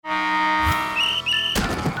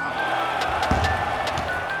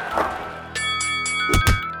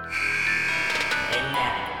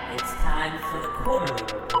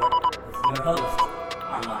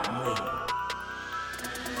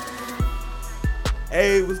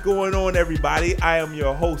Hey, what's going on, everybody? I am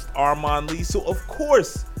your host, Armon Lee. So, of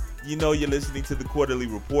course, you know you're listening to the Quarterly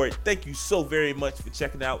Report. Thank you so very much for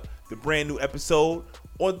checking out the brand new episode.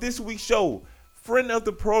 On this week's show, friend of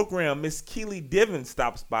the program, Miss Keely Diven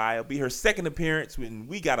stops by. It'll be her second appearance, and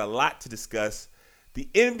we got a lot to discuss. The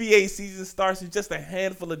NBA season starts in just a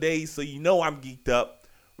handful of days, so you know I'm geeked up.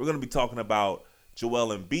 We're going to be talking about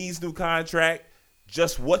Joel Embiid's new contract,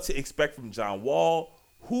 just what to expect from John Wall,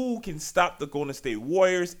 who can stop the Golden State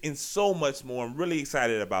Warriors, and so much more. I'm really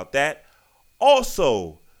excited about that.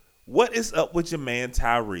 Also, what is up with your man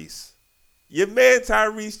Tyrese? Your man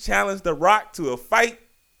Tyrese challenged The Rock to a fight.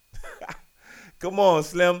 Come on,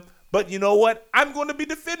 Slim. But you know what? I'm going to be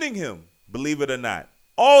defending him, believe it or not.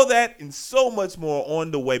 All that and so much more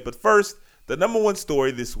on the way. But first, the number one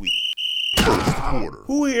story this week. First quarter.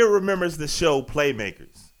 Who here remembers the show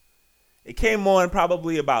Playmakers? It came on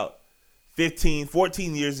probably about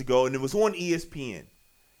 14 years ago, and it was on ESPN.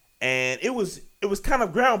 And it was kind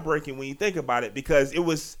of groundbreaking when you think about it, because it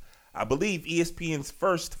was, I believe, ESPN's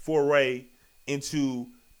first foray into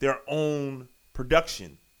their own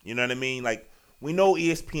production. You know what I mean? Like, we know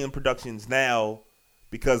ESPN Productions now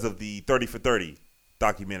because of the 30 for 30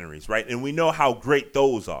 documentaries, right? And we know how great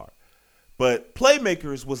those are. But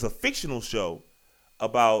Playmakers was a fictional show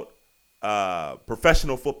about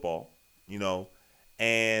professional football, you know,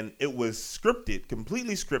 and it was scripted,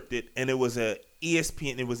 completely scripted, and it was an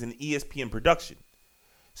ESPN production.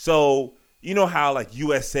 So, you know how like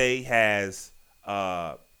USA has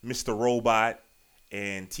Mr. Robot,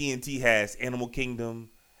 and TNT has Animal Kingdom,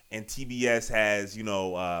 and TBS has,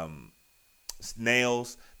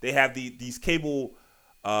 Snails. They have these cable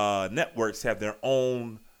networks have their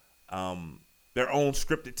own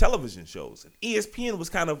scripted television shows. And ESPN was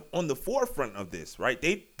kind of on the forefront of this, right?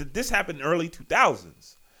 This happened in early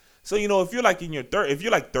 2000s. So, if you're like if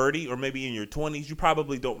you're like 30 or maybe in your 20s, you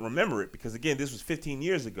probably don't remember it, because again, this was 15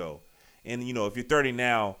 years ago. And if you're 30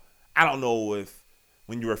 now, I don't know if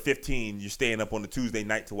when you were 15, you're staying up on a Tuesday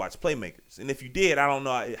night to watch Playmakers. And if you did, I don't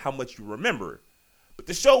know how much you remember it. But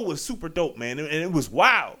the show was super dope, man, and it was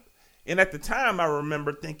wild. And at the time, I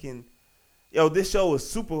remember thinking, this show is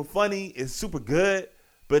super funny, it's super good,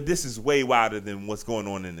 but this is way wilder than what's going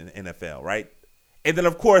on in the NFL, right? And then,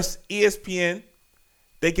 of course, ESPN,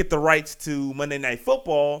 they get the rights to Monday Night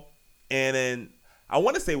Football, and then I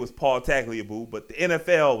want to say it was Paul Tagliabue, but the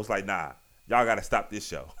NFL was like, nah, y'all got to stop this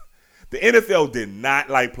show. The NFL did not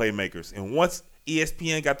like Playmakers, and once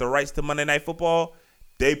ESPN got the rights to Monday Night Football,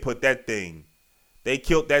 they killed that thing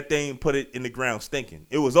and put it in the ground stinking.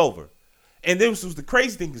 It was over. And this was the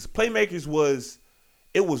crazy thing, because Playmakers was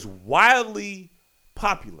wildly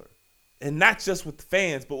popular, and not just with the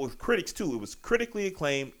fans, but with critics too. It was critically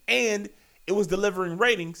acclaimed, and it was delivering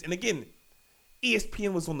ratings. And again,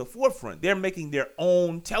 ESPN was on the forefront. They're making their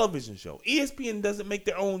own television show. ESPN doesn't make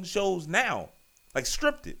their own shows now, like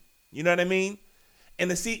scripted. You know what I mean? And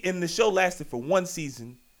the show lasted for one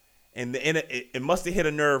season, and it must have hit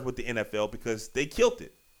a nerve with the NFL, because they killed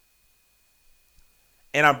it.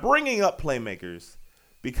 And I'm bringing up Playmakers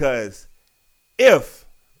because if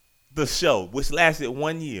the show, which lasted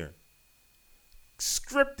 1 year,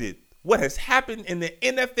 scripted what has happened in the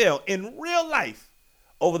NFL in real life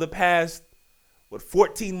over the past,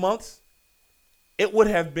 14 months, it would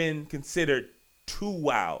have been considered too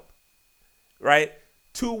wild, right?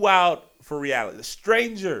 Too wild for reality.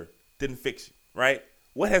 Stranger than fiction, right?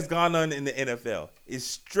 What has gone on in the NFL is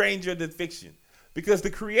stranger than fiction, because the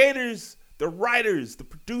creators, the writers, the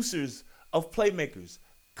producers of Playmakers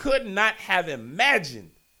could not have imagined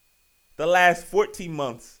the last 14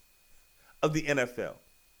 months of the NFL.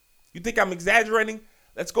 You think I'm exaggerating?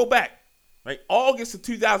 Let's go back, right? August of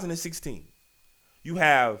 2016. You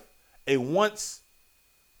have a one-time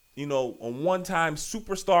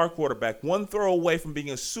superstar quarterback, one throw away from being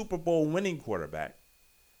a Super Bowl winning quarterback,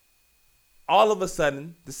 all of a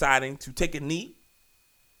sudden deciding to take a knee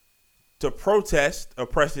to protest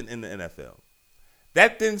oppression in the NFL.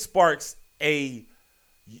 That then sparks a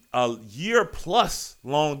year-plus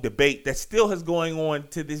long debate that still is going on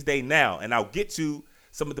to this day now, and I'll get to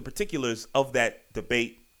some of the particulars of that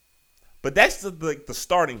debate. But that's the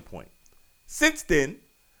starting point. Since then,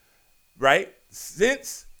 right,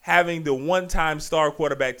 since having the one-time star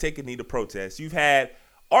quarterback take a knee to protest, you've had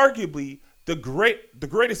arguably the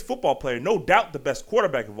greatest football player, no doubt the best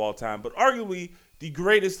quarterback of all time, but arguably the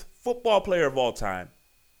greatest football player of all time,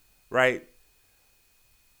 right,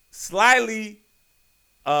 slyly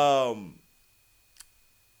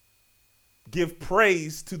give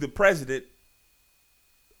praise to the president,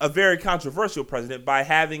 a very controversial president, by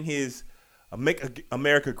having his Make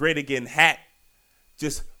America Great Again hat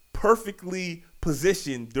just perfectly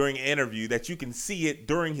position during an interview that you can see it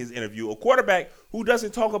during his interview. A quarterback who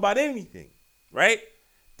doesn't talk about anything, right?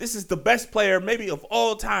 This is the best player maybe of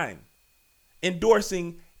all time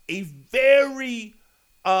endorsing a very,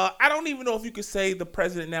 I don't even know if you could say the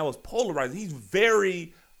president now is polarizing. He's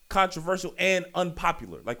very controversial and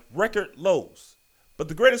unpopular, like record lows. But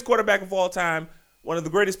the greatest quarterback of all time, one of the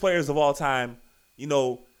greatest players of all time,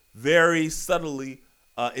 very subtly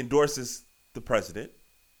endorses the president.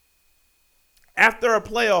 After a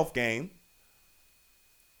playoff game,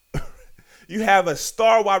 you have a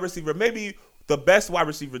star wide receiver, maybe the best wide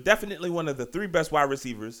receiver, definitely one of the 3 best wide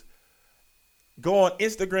receivers, go on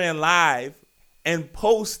Instagram Live and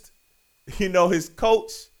post, his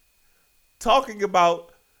coach talking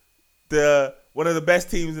about one of the best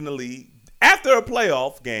teams in the league after a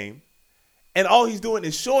playoff game. And all he's doing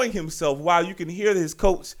is showing himself while you can hear his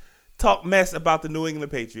coach talk mess about the New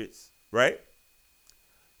England Patriots, right?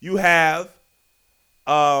 You have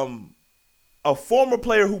a former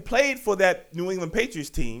player who played for that New England Patriots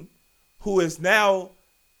team who is now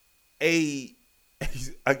you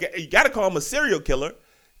got to call him a serial killer,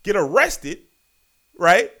 get arrested,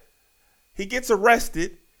 right? He gets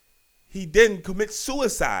arrested. He then commits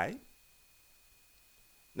suicide.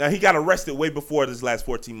 Now, he got arrested way before this last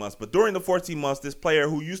 14 months. But during the 14 months, this player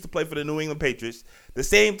who used to play for the New England Patriots, the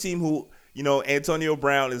same team who, Antonio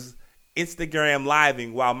Brown is Instagram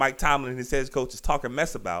living while Mike Tomlin, his head coach, is talking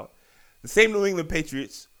mess about, the same New England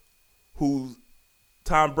Patriots who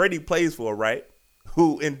Tom Brady plays for, right,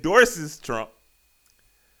 who endorses Trump,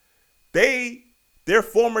 their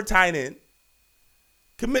former tight end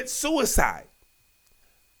commits suicide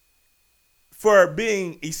for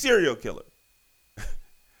being a serial killer.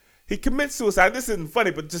 He commits suicide. This isn't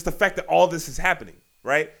funny, but just the fact that all this is happening,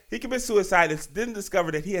 right? He commits suicide. It's then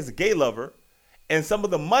discovered that he has a gay lover, and some of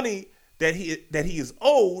the money that he is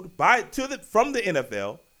owed from the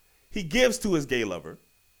NFL, he gives to his gay lover.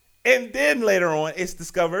 And then later on, it's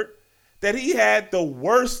discovered that he had the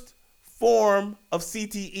worst form of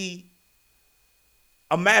CTE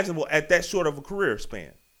imaginable at that short of a career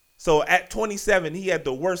span. So at 27, he had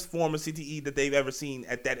the worst form of CTE that they've ever seen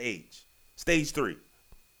at that age, stage 3.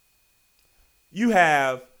 You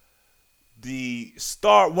have the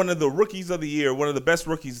star, one of the rookies of the year, one of the best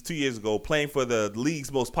rookies 2 years ago, playing for the league's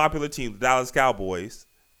most popular team, the Dallas Cowboys,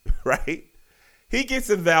 right? He gets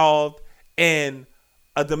involved in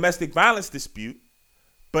a domestic violence dispute,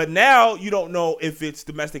 but now you don't know if it's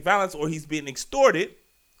domestic violence or he's being extorted.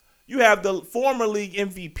 You have the former league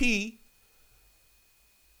MVP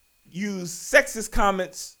use sexist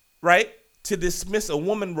comments, right, to dismiss a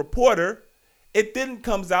woman reporter. It then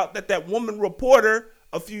comes out that woman reporter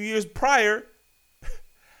a few years prior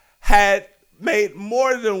had made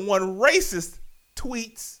more than one racist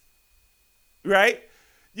tweets, right?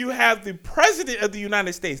 You have the president of the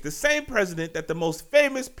United States, the same president that the most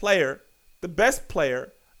famous player, the best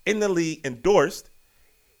player in the league endorsed.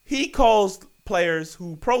 He calls players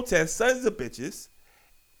who protest sons of bitches.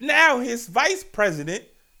 Now his vice president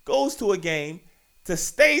goes to a game to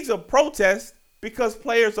stage a protest because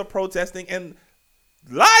players are protesting and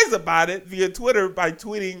lies about it via Twitter by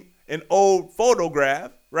tweeting an old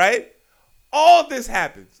photograph, right? All of this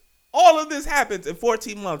happens in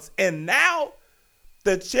 14 months. And now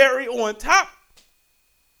the cherry on top,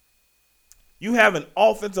 you have an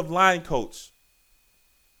offensive line coach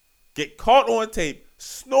get caught on tape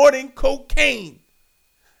snorting cocaine.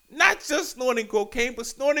 Not just snorting cocaine, but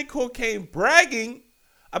snorting cocaine, bragging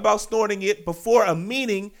about snorting it before a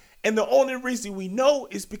meeting. And the only reason we know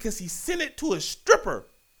is because he sent it to a stripper.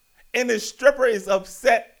 And the stripper is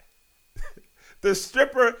upset.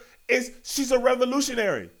 She's a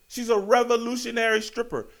revolutionary. She's a revolutionary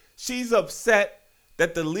stripper. She's upset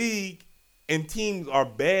that the league and teams are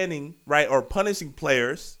banning, right, or punishing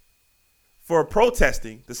players for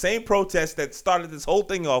protesting, the same protest that started this whole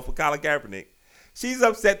thing off with Colin Kaepernick. She's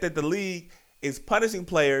upset that the league is punishing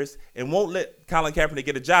players and won't let Colin Kaepernick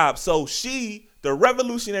get a job. So she, the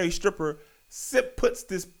revolutionary stripper, puts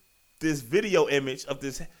this video image of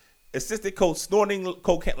this assistant coach snorting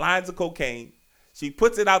lines of cocaine. She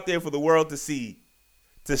puts it out there for the world to see,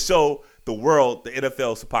 to show the world the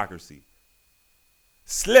NFL's hypocrisy.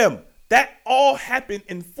 Slim, that all happened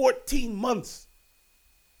in 14 months.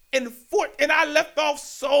 And I left off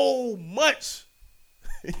so much.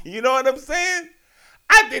 You know what I'm saying?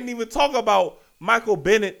 I didn't even talk about Michael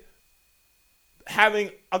Bennett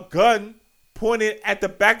having a gun pointed at the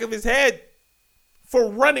back of his head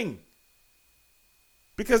for running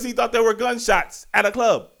because he thought there were gunshots at a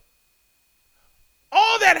club.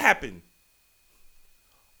 All that happened.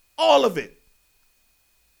 All of it.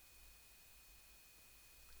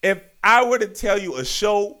 If I were to tell you a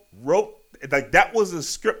show wrote, like that was a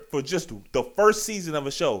script for just the first season of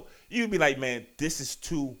a show, you'd be like, man, this is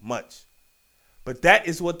too much. But that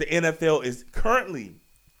is what the NFL is currently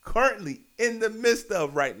in the midst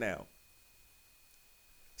of right now.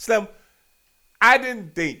 Slim, I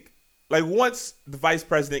didn't think, like once the vice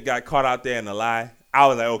president got caught out there in a lie, I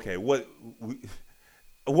was like, okay, what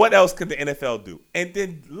else could the NFL do? And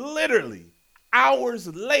then literally hours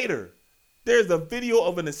later, there's a video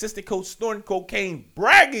of an assistant coach snorting cocaine,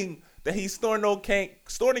 bragging that he's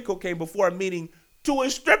snorting cocaine before a meeting to a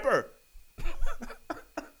stripper.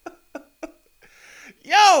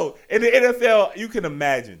 Yo, in the NFL, you can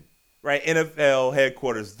imagine, right? NFL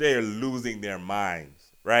headquarters, they're losing their minds,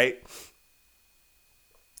 right?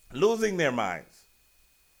 Losing their minds.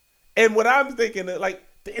 And what I'm thinking, like,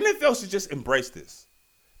 the NFL should just embrace this.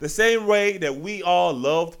 The same way that we all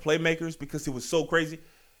loved playmakers because it was so crazy.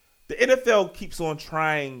 The NFL keeps on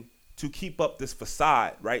trying to keep up this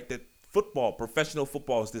facade, right? That football, professional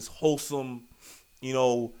football is this wholesome,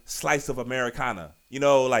 slice of Americana.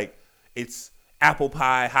 Like it's apple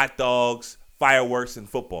pie, hot dogs, fireworks, and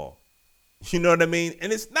football. You know what I mean?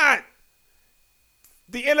 And it's not.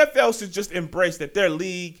 The NFL should just embrace that their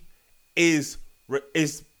league is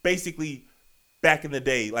basically back in the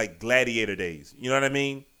day, like gladiator days. You know what I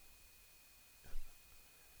mean?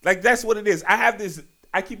 Like that's what it is.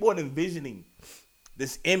 I keep on envisioning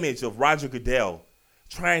this image of Roger Goodell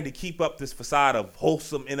trying to keep up this facade of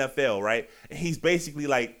wholesome NFL, right? And he's basically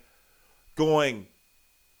like going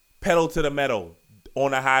pedal to the metal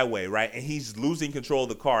on a highway, right? And he's losing control of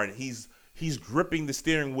the car, and he's gripping the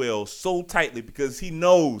steering wheel so tightly because he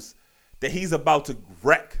knows that he's about to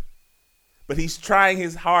wreck. But he's trying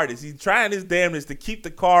his hardest. He's trying his damnedest to keep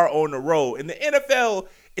the car on the road. In the NFL,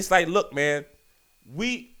 it's like, look, man,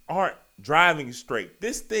 we aren't driving straight.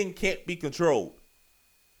 This thing can't be controlled.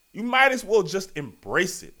 You might as well just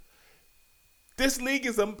embrace it. This league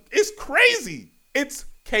it's crazy. It's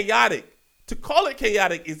chaotic. To call it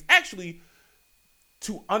chaotic is actually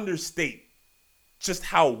to understate just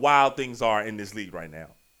how wild things are in this league right now.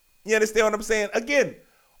 You understand what I'm saying? Again,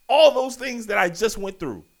 all those things that I just went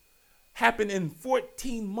through happened in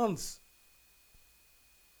 14 months.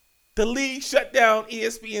 The league shut down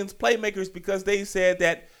ESPN's playmakers because they said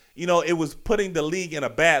that, it was putting the league in a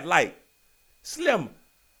bad light. Slim,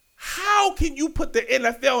 how can you put the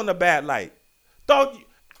NFL in a bad light? Dog,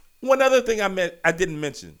 one other thing I didn't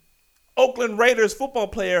mention. Oakland Raiders football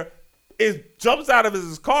player jumps out of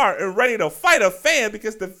his car and ready to fight a fan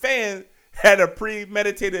because the fan had a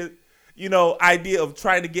premeditated, idea of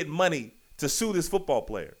trying to get money to sue this football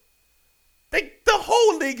player. The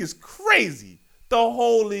whole league is crazy. The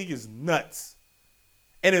whole league is nuts.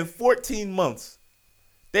 And in 14 months,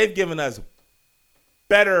 they've given us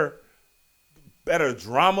better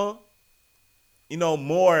drama,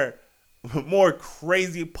 more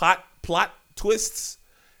crazy plot twists,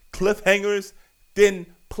 cliffhangers than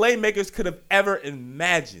playmakers could have ever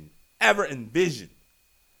imagined, ever envisioned.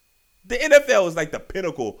 The NFL is like the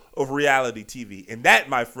pinnacle of reality TV, and that,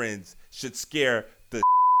 my friends, should scare the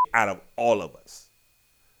out of all of us.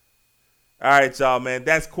 All right, y'all, man,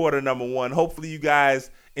 that's quarter number one. Hopefully you guys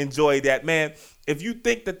enjoyed that. Man, if you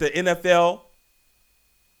think that the NFL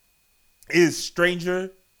is stranger,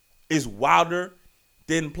 is wilder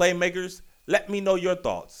than playmakers, let me know your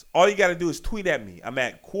thoughts. All you got to do is tweet at me. I'm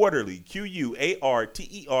at Quarterly, QUARTERLEE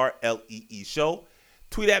show.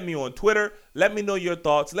 Tweet at me on Twitter. Let me know your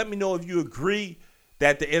thoughts. Let me know if you agree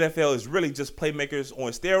that the NFL is really just playmakers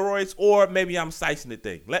on steroids, or maybe I'm slicing the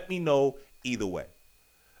thing. Let me know either way.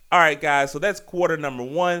 All right, guys, so that's quarter number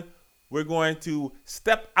one. We're going to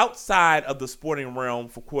step outside of the sporting realm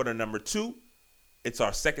for quarter number two. It's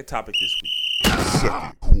our second topic this week.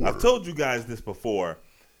 I've told you guys this before.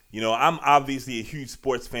 I'm obviously a huge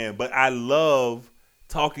sports fan, but I love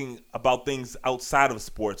talking about things outside of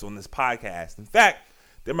sports on this podcast. In fact,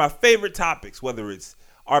 they're my favorite topics, whether it's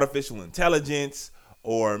artificial intelligence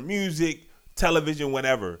or music, television,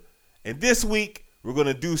 whatever. And this week, we're going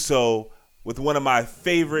to do so with one of my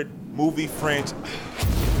favorite movie franchises.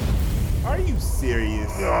 Are you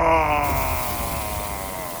serious?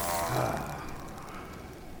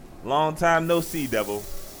 Long time no see, Devil.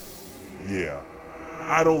 Yeah,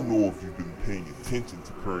 I don't know if you've been paying attention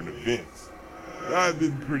to current events. I've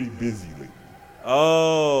been pretty busy lately.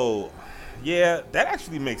 Oh, yeah, that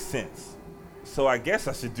actually makes sense. So I guess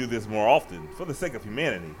I should do this more often for the sake of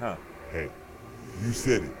humanity, huh? Hey, you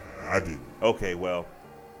said it. I didn't. Okay, well,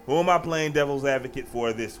 who am I playing devil's advocate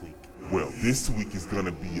for this week? Well, this week is going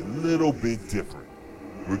to be a little bit different.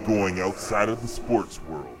 We're going outside of the sports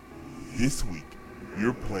world. This week,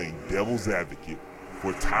 you're playing devil's advocate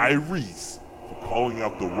for Tyrese for calling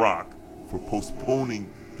out The Rock for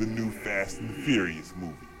postponing the new Fast and Furious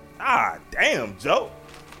movie. Ah, damn, Joe.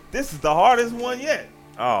 This is the hardest one yet.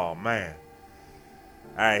 Oh, man.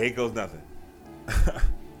 All right, here goes nothing.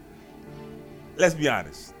 Let's be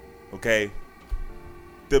honest, okay?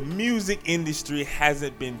 The music industry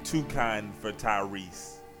hasn't been too kind for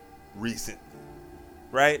Tyrese recently,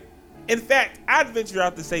 right? In fact, I'd venture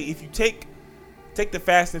out to say if you take the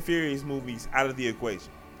Fast and Furious movies out of the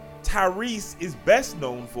equation, Tyrese is best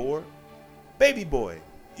known for Baby Boy.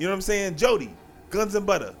 You know what I'm saying? Jody, Guns and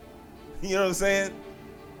Butter. You know what I'm saying?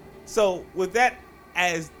 So with that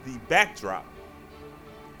as the backdrop,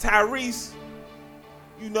 Tyrese,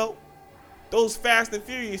 you know, those Fast and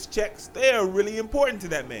Furious checks, they are really important to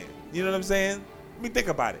that man. You know what I'm saying? I mean, think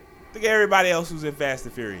about it. Think of everybody else who's in Fast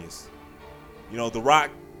and Furious. You know, The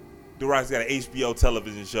Rock's got an HBO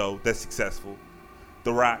television show that's successful.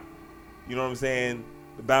 The Rock, you know what I'm saying?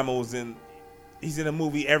 The Bama he's in a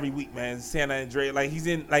movie every week, man. San Andreas, like he's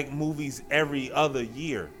in like movies every other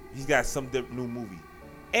year. He's got some new movie.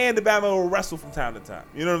 And the Bama will wrestle from time to time.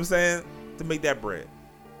 You know what I'm saying? To make that bread.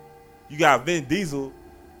 You got Vin Diesel.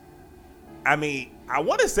 I mean, I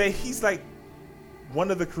want to say he's like one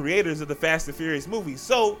of the creators of the Fast and Furious movies.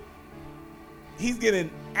 So he's getting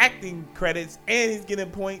acting credits and he's getting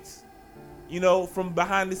points, you know, from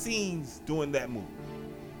behind the scenes doing that movie.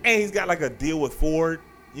 And he's got like a deal with Ford.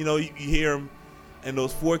 You know, you hear him in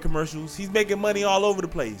those Ford commercials. He's making money all over the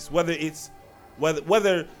place. Whether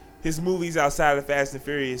his movies outside of Fast and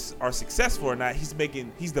Furious are successful or not,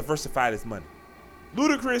 he's diversified his money.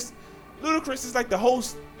 Ludacris is like the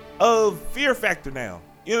host of Fear Factor now.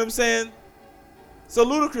 You know what I'm saying? So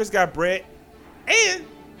Ludacris got bread. And,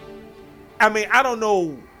 I mean, I don't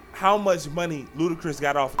know how much money Ludacris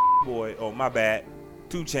got off Boy, 2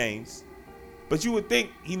 Chainz. But you would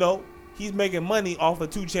think, you know, he's making money off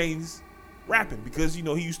of 2 Chainz rapping because, you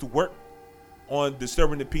know, he used to work on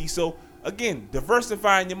Disturbing the Peace. So, again,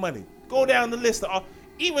 diversifying your money. Go down the list.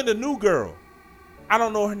 Even the new girl. I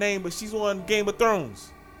don't know her name, but she's on Game of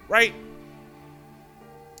Thrones, right?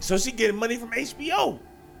 So she getting money from HBO.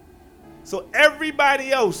 So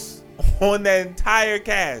everybody else on that entire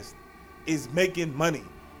cast is making money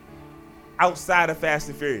outside of Fast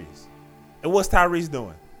and Furious. And what's Tyrese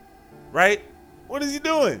doing? Right? What is he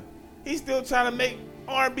doing? He's still trying to make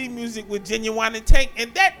R&B music with Genuine and Tank,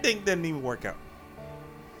 and that thing doesn't even work out.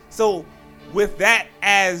 So with that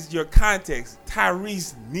as your context,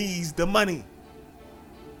 Tyrese needs the money.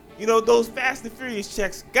 You know, those Fast and Furious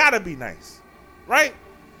checks gotta be nice, right?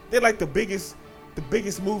 They're like the biggest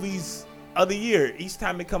movies of the year. Each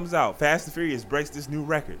time it comes out, Fast and Furious breaks this new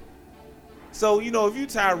record. So, you know, if you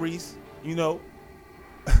Tyrese, you know,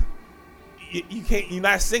 you're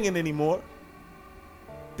not singing anymore.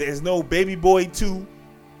 There's no Baby Boy 2.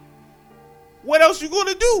 What else you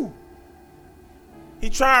gonna do? He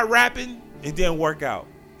tried rapping, it didn't work out.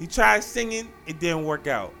 He tried singing, it didn't work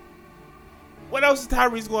out. What else is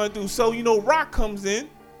Tyrese gonna do? So, you know, Rock comes in.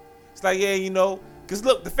 It's like, yeah, you know, because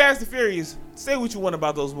look, the Fast and Furious, say what you want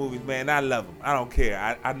about those movies, man. I love them. I don't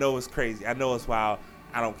care. I know it's crazy. I know it's wild.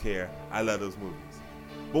 I don't care. I love those movies.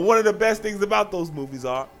 But one of the best things about those movies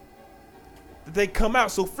are that they come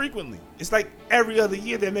out so frequently. It's like every other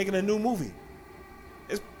year they're making a new movie.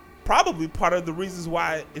 It's probably part of the reasons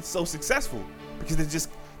why it's so successful, because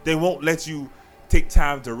they won't let you take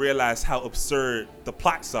time to realize how absurd the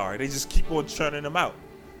plots are. They just keep on churning them out.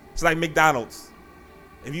 It's like McDonald's.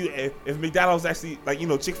 If McDonald's actually, like, you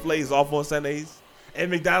know, Chick-fil-A is off on Sundays,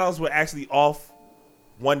 and McDonald's were actually off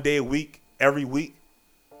one day a week, every week,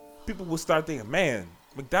 people would start thinking, man,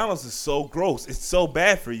 McDonald's is so gross. It's so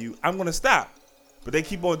bad for you. I'm going to stop. But they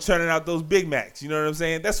keep on churning out those Big Macs. You know what I'm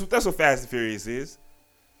saying? That's what Fast and Furious is.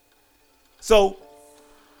 So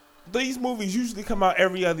these movies usually come out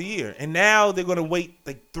every other year. And now they're going to wait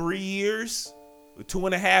like 3 years or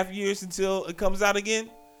 2.5 years until it comes out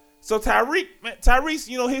again. So Tyrese,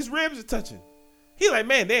 you know, his ribs are touching. He's like,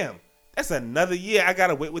 man, damn, that's another year I got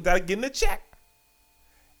to wait without getting a check.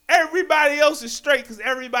 Everybody else is straight because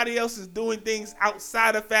everybody else is doing things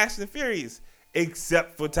outside of Fast and Furious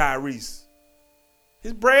except for Tyrese.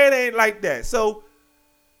 His bread ain't like that. So,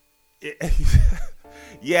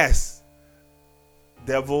 yes,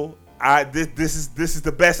 Devil, this is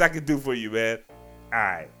the best I can do for you, man. All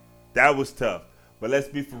right, that was tough, but let's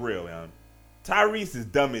be for real, man. Tyrese is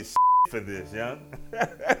dumb as for this, young.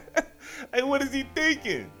 Hey, what is he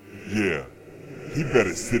thinking? Yeah, he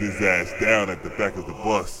better sit his ass down at the back of the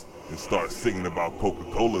bus and start singing about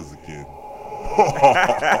Coca-Colas again.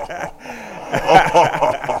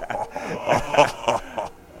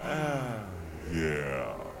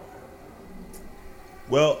 Yeah.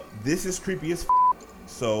 This is creepy as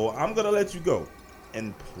so I'm gonna let you go.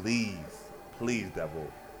 And please, Devil,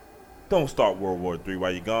 don't start World War III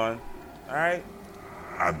while you're gone. Alright?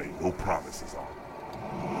 I made no promises, Armon.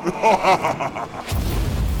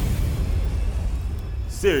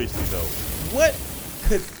 Seriously though, what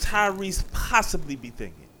could Tyrese possibly be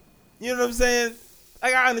thinking? You know what I'm saying?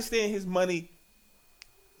 Like, I understand his money,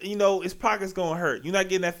 his pocket's gonna hurt. You're not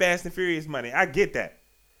getting that Fast and Furious money. I get that.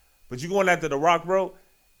 But you going after The Rock, bro,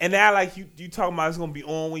 and now like you talking about it's gonna be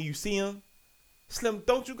on when you see him. Slim,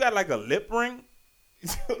 don't you got like a lip ring?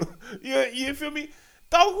 you feel me?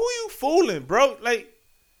 Dog, who you fooling, bro? Like,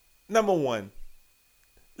 number one,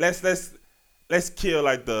 let's kill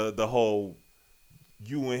like the whole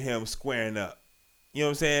you and him squaring up. You know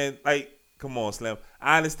what I'm saying? Like, come on, Slim.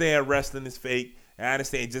 I understand wrestling is fake, and I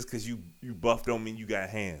understand just because you buff don't mean you got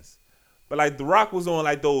hands. But like The Rock was on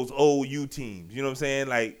like those old U teams. You know what I'm saying?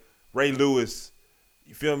 Like Ray Lewis.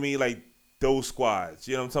 You feel me? Like those squads.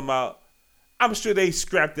 You know what I'm talking about? I'm sure they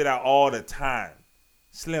scrapped it out all the time.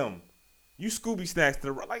 Slim, you Scooby Snacks to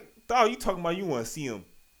the Rock. Like, dog, you talking about you want to see him.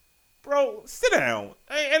 Bro, sit down.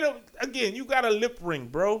 And again, you got a lip ring,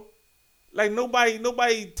 bro. Like,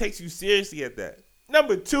 nobody takes you seriously at that.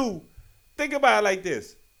 Number two, think about it like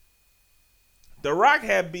this. The Rock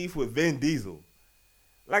had beef with Vin Diesel.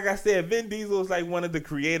 Like I said, Vin Diesel is like one of the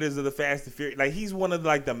creators of the Fast and Furious. Like, he's one of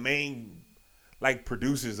like the main like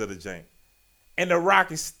producers of the joint. And The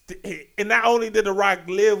Rock is, and not only did The Rock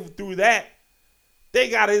live through that, they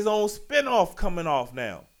got his own spinoff coming off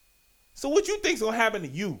now. So what you think's gonna happen to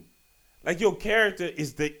you? Like, your character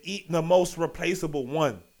is the most replaceable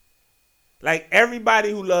one. Like, everybody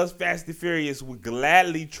who loves Fast and Furious would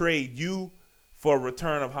gladly trade you for a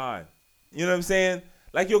return of Han. You know what I'm saying?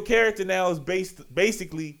 Like, your character now is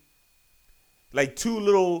basically like two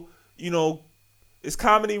little, it's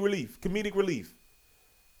comedic relief.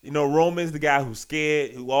 Roman's the guy who's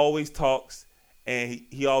scared, who always talks, and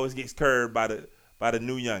he always gets curbed by the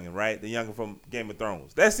new youngin', right? The youngin' from Game of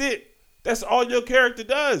Thrones. That's it. That's all your character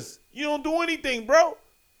does. You don't do anything, bro.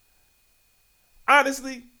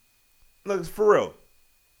 Honestly, look, for real.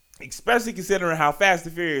 Especially considering how Fast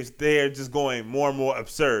and Furious, they're just going more and more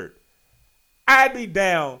absurd. I'd be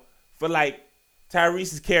down for like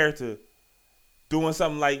Tyrese's character doing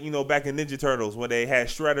something like, back in Ninja Turtles when they had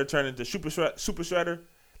Shredder turn into Super Shredder.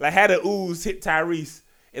 Like, had a ooze hit Tyrese,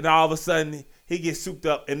 and all of a sudden he gets souped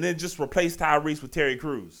up, and then just replace Tyrese with Terry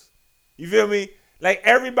Crews. You feel me? Like,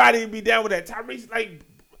 everybody would be down with that. Tyrese, like,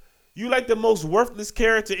 you like the most worthless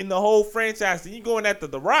character in the whole franchise, and you going after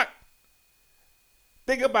The Rock.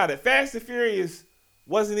 Think about it. Fast and Furious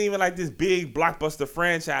wasn't even like this big blockbuster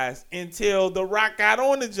franchise until The Rock got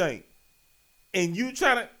on the joint. And you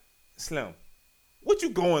trying to, Slim, what you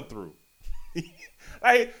going through?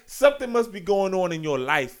 Like, something must be going on in your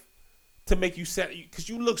life to make you set, because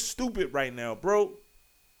you look stupid right now, bro.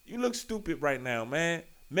 You look stupid right now, man.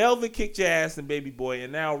 Melvin kicked your ass in Baby Boy,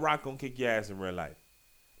 and now Rock gonna kick your ass in real life.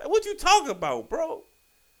 Like, what you talking about, bro?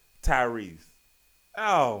 Tyrese.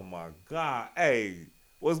 Oh, my God. Hey,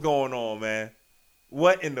 what's going on, man?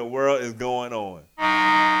 What in the world is going on?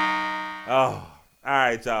 Oh, all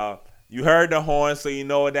right, y'all. You heard the horn, so you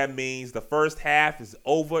know what that means. The first half is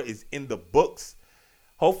over. It's in the books.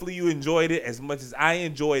 Hopefully you enjoyed it as much as I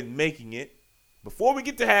enjoyed making it. Before we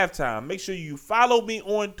get to halftime, make sure you follow me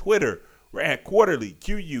on Twitter. We're at Quarterly,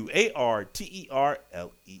 QUARTERLEE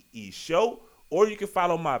show. Or you can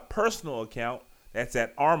follow my personal account. That's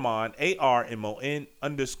at Armon, ARMON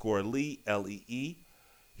 _Lee, LEE.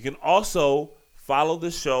 You can also follow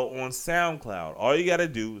the show on SoundCloud. All you got to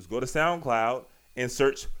do is go to SoundCloud and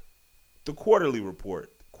search The Quarterly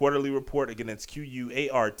Report. Quarterly Report, again, that's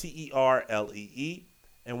QUARTERLEE.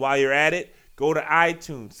 And while you're at it, go to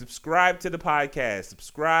iTunes. Subscribe to the podcast.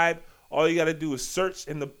 Subscribe. All you got to do is search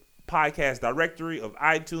in the podcast directory of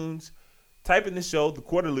iTunes. Type in the show, The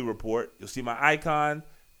Quarterly Report. You'll see my icon.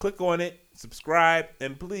 Click on it. Subscribe.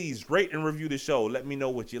 And please rate and review the show. Let me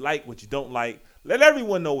know what you like, what you don't like. Let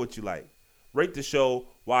everyone know what you like. Rate the show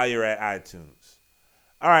while you're at iTunes.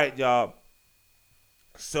 All right, y'all.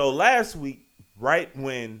 So last week, right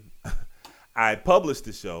when I published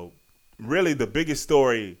the show, really the biggest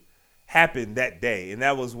story happened that day, and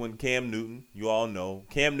that was when Cam Newton, you all know,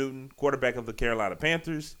 Cam Newton, quarterback of the Carolina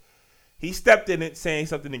Panthers, he stepped in it saying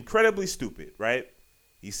something incredibly stupid, right?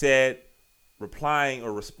 He said,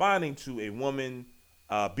 responding to a woman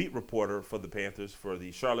beat reporter for the Panthers, for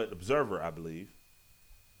the Charlotte Observer, I believe.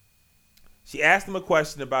 She asked him a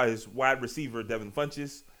question about his wide receiver, Devin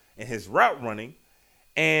Funchess, and his route running.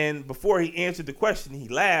 And before he answered the question, he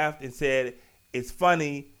laughed and said, "It's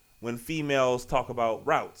funny when females talk about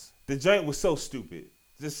routes." The joint was so stupid.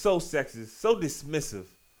 just so sexist, so dismissive.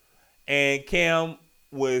 And Cam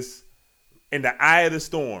was in the eye of the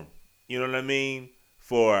storm, you know what I mean,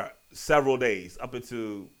 for several days, up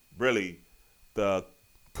into really the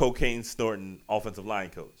cocaine snorting offensive line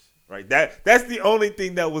coach, right? That's the only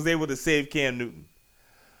thing that was able to save Cam Newton.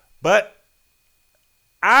 But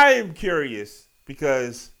I am curious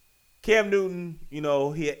because Cam Newton,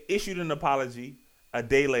 he had issued an apology a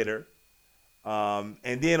day later. And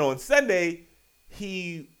then on Sunday,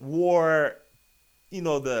 he wore,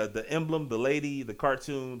 the emblem, the lady, the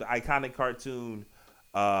cartoon, the iconic cartoon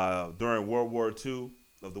during World War II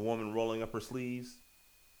of the woman rolling up her sleeves.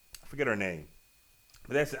 I forget her name.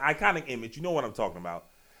 But that's an iconic image. You know what I'm talking about.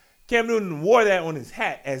 Cam Newton wore that on his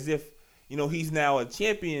hat as if, he's now a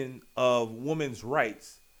champion of women's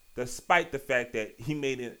rights, despite the fact that he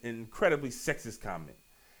made an incredibly sexist comment.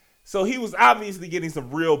 So he was obviously getting some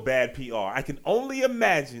real bad PR. I can only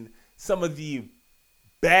imagine some of the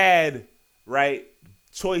bad,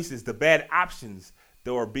 choices, the bad options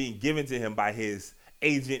that were being given to him by his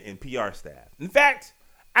agent and PR staff. In fact,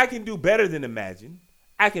 I can do better than imagine.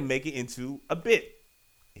 I can make it into a bit.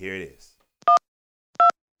 Here it is.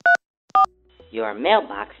 Your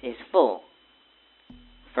mailbox is full.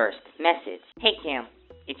 First message. Hey, Cam.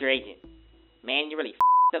 It's your agent. Man, you really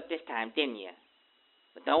f***ed up this time, didn't you?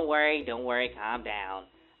 But don't worry, calm down.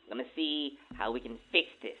 I'm gonna see how we can fix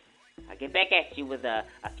this. I'll get back at you with a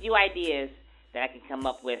few ideas that I can come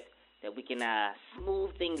up with that we can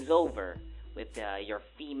smooth things over with your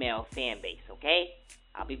female fan base, okay?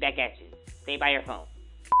 I'll be back at you. Stay by your phone.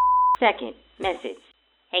 Second message.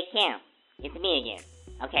 Hey, Cam. It's me again.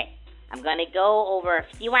 Okay, I'm gonna go over a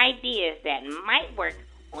few ideas that might work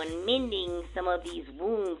on mending some of these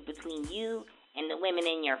wounds between you and the women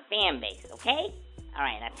in your fan base, okay?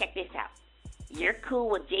 Alright, now check this out. You're cool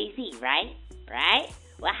with Jay-Z, right? Right?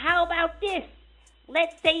 Well, how about this?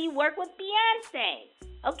 Let's say you work with Beyonce.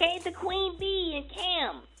 Okay, the Queen Bee and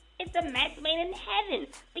Cam. It's a match made in heaven.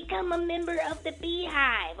 Become a member of the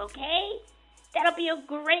Beehive, okay? That'll be a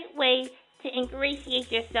great way to ingratiate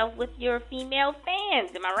yourself with your female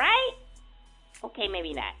fans, am I right? Okay,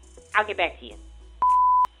 maybe not. I'll get back to you.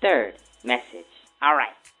 Third message.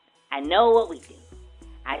 Alright, I know what we do.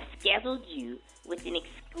 I've scheduled you with an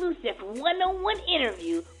exclusive one-on-one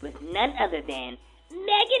interview with none other than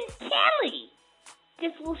Megan Kelly.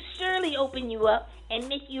 This will surely open you up and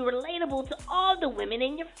make you relatable to all the women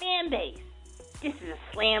in your fan base. This is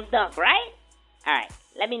a slam dunk, right? Alright,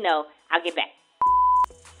 let me know. I'll get back.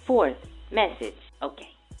 Fourth message. Okay,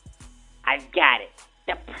 I've got it.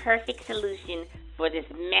 The perfect solution for this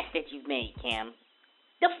mess that you've made, Cam.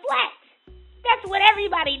 Deflect. That's what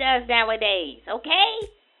everybody does nowadays, okay?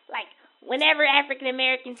 Like, whenever African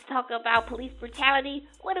Americans talk about police brutality,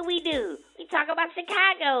 what do? We talk about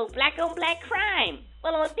Chicago, black on black crime.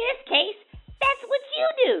 Well, in this case, that's what you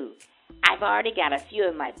do. I've already got a few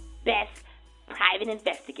of my best private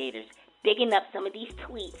investigators digging up some of these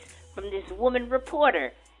tweets from this woman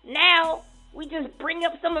reporter. Now, we just bring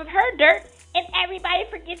up some of her dirt and everybody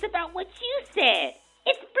forgets about what you said.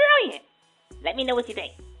 It's brilliant. Let me know what you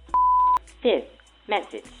think. Fifth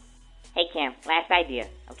message. Hey, Cam, last idea,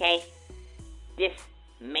 okay? This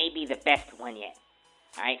may be the best one yet.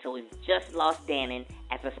 Alright, so we've just lost Dannon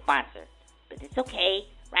as a sponsor. But it's okay,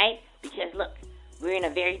 right? Because look, we're in a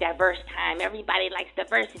very diverse time. Everybody likes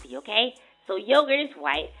diversity, okay? So yogurt is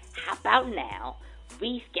white. How about now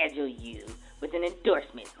we schedule you with an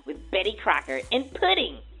endorsement with Betty Crocker and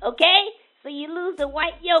pudding, okay? So you lose the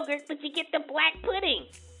white yogurt, but you get the black pudding.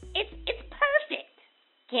 It's perfect.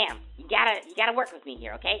 Cam, you gotta work with me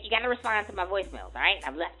here, okay? You gotta respond to my voicemails, all right?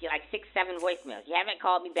 I've left you like 6-7 voicemails. You haven't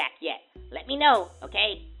called me back yet. Let me know,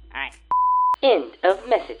 okay? All right. End of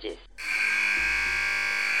messages.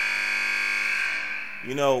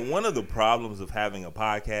 One of the problems of having a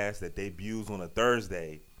podcast that debuts on a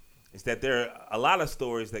Thursday is that there are a lot of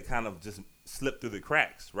stories that kind of just slip through the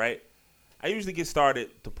cracks, right? I usually get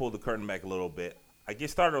started, to pull the curtain back a little bit, I get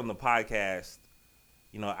started on the podcast,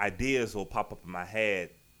 ideas will pop up in my head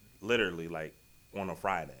literally like on a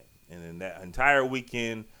Friday. And then that entire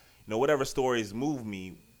weekend, whatever stories move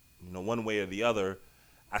me, one way or the other,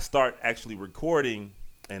 I start actually recording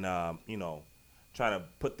and, trying to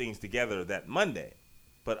put things together that Monday.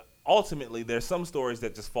 But ultimately, there's some stories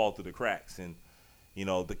that just fall through the cracks. And,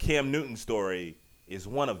 the Cam Newton story is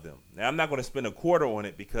one of them. Now, I'm not going to spend a quarter on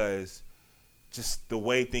it because just the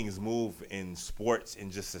way things move in sports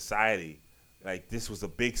and just society, like this was a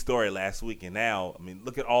big story last week. And now,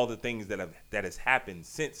 look at all the things that has happened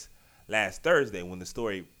since last Thursday when the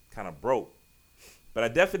story kind of broke. But I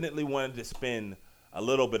definitely wanted to spend a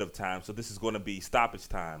little bit of time. So this is going to be stoppage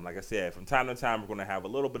time. Like I said, from time to time, we're going to have a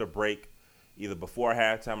little bit of break, either before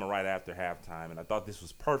halftime or right after halftime. And I thought this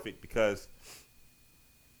was perfect because,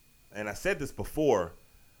 and I said this before,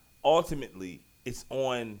 ultimately, it's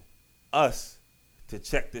on us to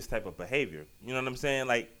check this type of behavior. You know what I'm saying?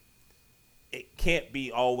 Like, it can't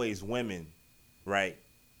be always women, right,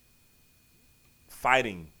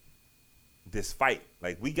 fighting this fight.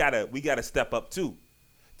 Like, we gotta step up too.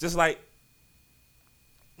 Just like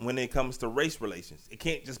when it comes to race relations, it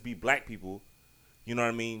can't just be black people, you know what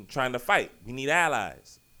I mean, trying to fight. We need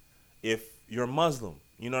allies. If you're Muslim,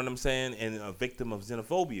 you know what I'm saying, and a victim of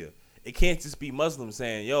xenophobia, it can't just be Muslims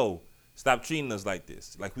saying, yo, stop treating us like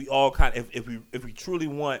this. Like, we all if we truly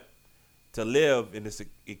want to live in this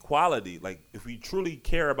equality, like if we truly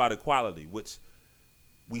care about equality, which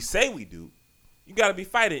we say we do, you got to be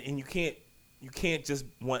fighting, and you can't just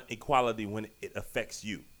want equality when it affects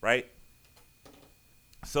you, right?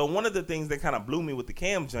 So one of the things that kind of blew me with the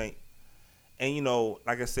Cam joint, and you know,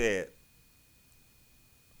 like I said,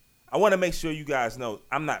 I want to make sure you guys know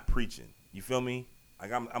I'm not preaching. You feel me?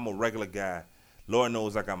 Like I'm a regular guy. Lord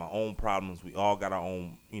knows I got my own problems. We all got our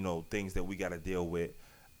own, you know, things that we got to deal with.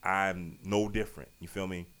 I'm no different. You feel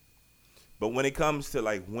me? But when it comes to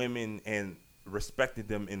like women and respecting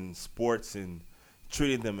them in sports and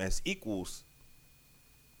treating them as equals,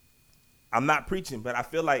 I'm not preaching, but I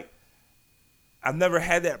feel like I've never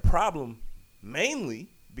had that problem, mainly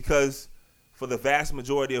because for the vast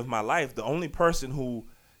majority of my life, the only person who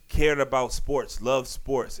cared about sports, loved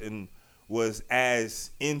sports, and was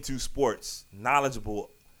as into sports, knowledgeable,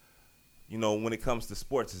 you know, when it comes to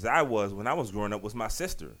sports as I was when I was growing up was my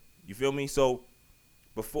sister. You feel me? So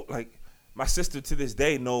before, like, my sister to this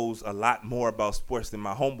day knows a lot more about sports than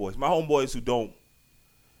my homeboys. My homeboys who don't,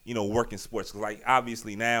 you know, work in sports. 'Cause like,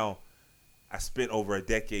 obviously now I spent over a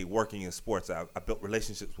decade working in sports. I built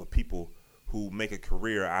relationships with people who make a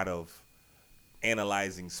career out of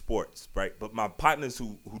analyzing sports, right? But my partners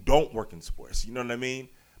who don't work in sports, you know what I mean?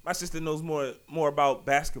 My sister knows more about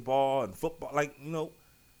basketball and football. Like, you know,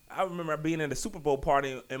 I remember being at a Super Bowl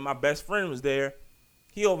party and my best friend was there.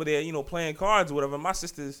 He over there, you know, playing cards or whatever. My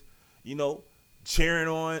sister's, you know, cheering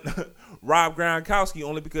on Rob Gronkowski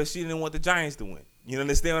only because she didn't want the Giants to win. You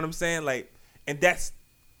understand what I'm saying? Like, and that's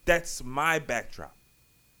my backdrop.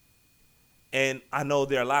 And I know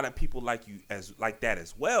there are a lot of people like that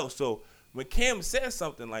as well. So when Cam says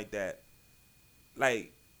something like that,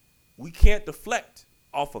 like, we can't deflect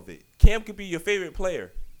off of it. Cam could be your favorite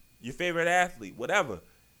player, your favorite athlete, whatever.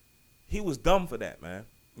 He was dumb for that, man.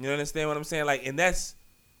 You understand what I'm saying? Like, and that's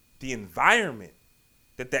the environment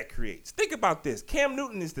that creates. Think about this. Cam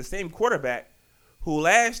Newton is the same quarterback who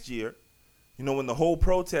last year, you know, when the whole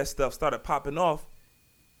protest stuff started popping off,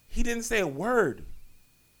 he didn't say a word.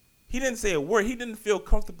 He didn't say a word. He didn't feel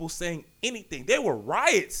comfortable saying anything. There were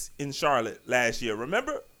riots in Charlotte last year,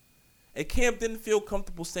 remember? And Cam didn't feel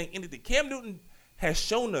comfortable saying anything. Cam Newton has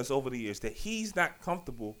shown us over the years that he's not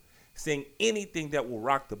comfortable saying anything that will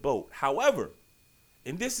rock the boat. However,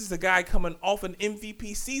 and this is a guy coming off an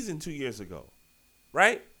MVP season 2 years ago,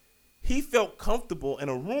 right? He felt comfortable in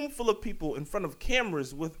a room full of people in front of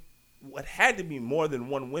cameras with what had to be more than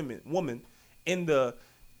one woman in the,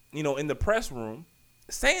 you know, in the press room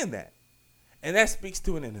saying that. And that speaks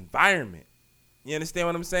to an environment. You understand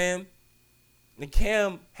what I'm saying? And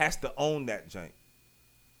Cam has to own that joint.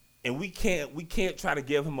 And we can't try to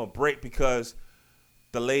give him a break because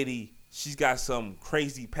the lady, she's got some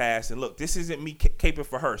crazy past. And look, this isn't me caping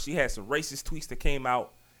for her. She had some racist tweets that came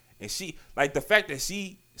out. And she, like, the fact that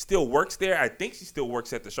she still works there, I think she still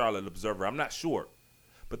works at the Charlotte Observer. I'm not sure.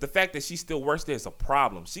 But the fact that she still works there is a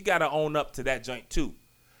problem. She got to own up to that joint too.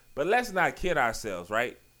 But let's not kid ourselves,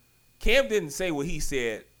 right? Cam didn't say what he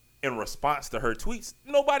said in response to her tweets.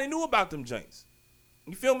 Nobody knew about them joints.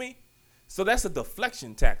 You feel me? So that's a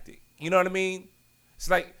deflection tactic. You know what I mean? It's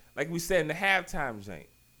like we said in the halftime joint,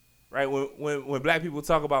 right? When black people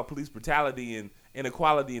talk about police brutality and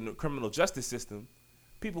inequality in the criminal justice system,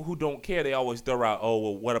 people who don't care, they always throw out, oh,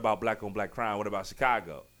 well, what about black on black crime? What about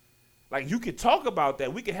Chicago? Like, you could talk about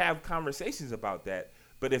that. We could have conversations about that.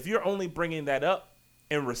 But if you're only bringing that up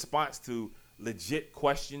in response to legit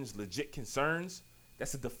questions, legit concerns,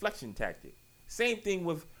 that's a deflection tactic. Same thing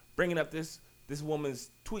with bringing up this woman's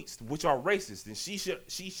tweets, which are racist, and she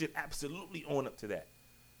should absolutely own up to that.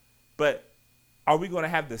 But are we going to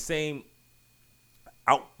have the same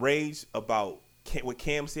outrage about what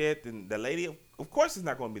Cam said than the lady? Of course it's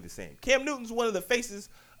not going to be the same. Cam Newton's one of the faces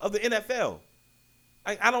of the NFL.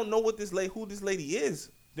 I don't know who this lady is.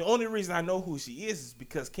 The only reason I know who she is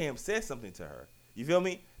because Cam said something to her. You feel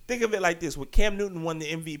me? Think of it like this. When Cam Newton won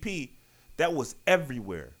the MVP, that was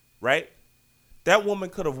everywhere, right? That woman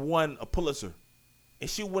could have won a Pulitzer, and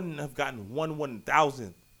she wouldn't have gotten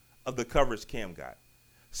 1/1000th of the coverage Cam got.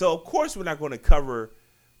 So, of course, we're not going to cover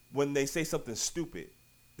when they say something stupid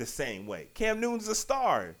the same way. Cam Newton's a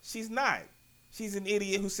star. She's not. She's an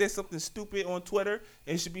idiot who says something stupid on Twitter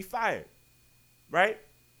and should be fired, right?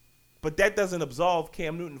 But that doesn't absolve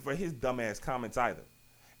Cam Newton for his dumbass comments either.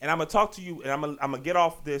 And I'm going to talk to you, and I'm going to get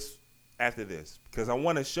off this after this because I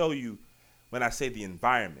want to show you when I say the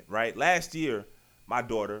environment, right? Last year, my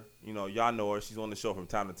daughter, y'all know her. She's on the show from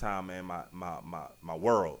time to time, man, my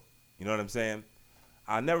world. You know what I'm saying?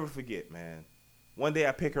 I'll never forget, man. One day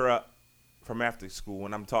I pick her up from after school,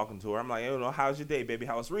 and I'm talking to her. I'm like, how's your day, baby?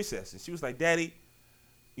 How was recess? And she was like, Daddy,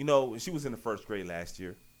 she was in the first grade last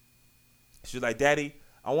year. She was like, Daddy,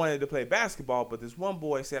 I wanted to play basketball, but this one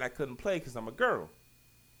boy said I couldn't play because I'm a girl.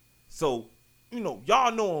 So,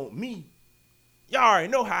 y'all know me. Y'all already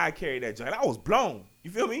know how I carry that joint. I was blown.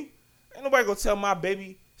 You feel me? Ain't nobody gonna tell my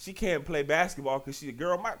baby she can't play basketball because she's a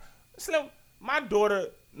girl. My daughter,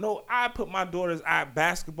 I put my daughter's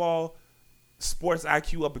basketball sports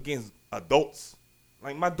IQ up against adults.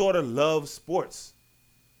 Like, my daughter loves sports.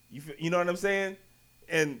 You know what I'm saying?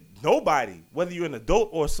 And nobody, whether you're an adult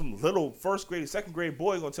or some little first grade, second grade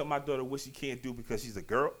boy, gonna tell my daughter what she can't do because she's a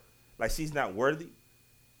girl. Like, she's not worthy.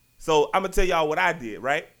 So I'm gonna tell y'all what I did,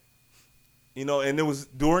 right? And it was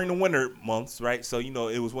during the winter months, right? So,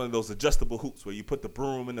 it was one of those adjustable hoops where you put the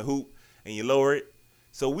broom in the hoop and you lower it.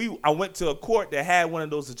 So I went to a court that had one of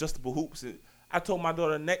those adjustable hoops. And I told my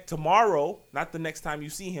daughter, tomorrow, not the next time you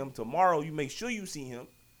see him, tomorrow you make sure you see him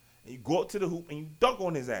and you go up to the hoop and you dunk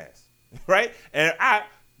on his ass, right? And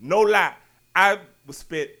no lie, I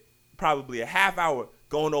spent probably a half hour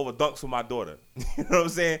going over dunks with my daughter. You know what I'm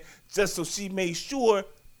saying? Just so she made sure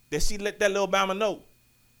that she let that little Bama know.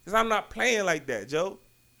 Because I'm not playing like that, Joe.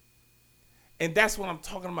 And that's what I'm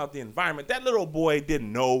talking about, the environment. That little boy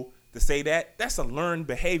didn't know to say that. That's a learned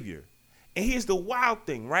behavior. And here's the wild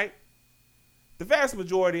thing, right? The vast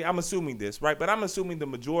majority, I'm assuming this, right? But I'm assuming the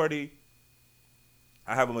majority,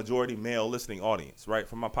 I have a majority male listening audience, right,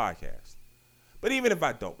 from my podcast. But even if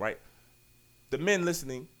I don't, right, the men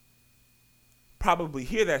listening probably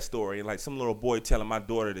hear that story, like some little boy telling my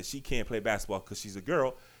daughter that she can't play basketball because she's a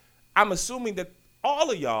girl. I'm assuming that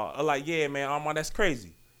all of y'all are like, yeah, man, Armon, that's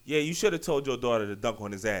crazy. Yeah, you should have told your daughter to dunk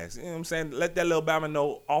on his ass. You know what I'm saying? Let that little Bama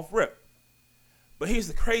know off rip. But here's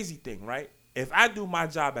the crazy thing, right? If I do my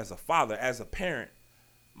job as a father, as a parent,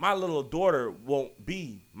 my little daughter won't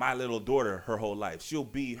be my little daughter her whole life. She'll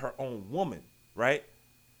be her own woman, right?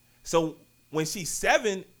 So when she's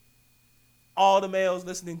 7, all the males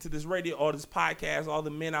listening to this radio, all this podcast, all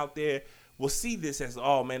the men out there will see this as,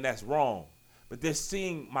 oh, man, that's wrong. But they're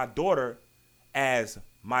seeing my daughter as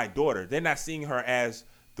my daughter. They're not seeing her as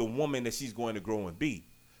the woman that she's going to grow and be.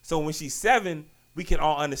 So when she's 7, we can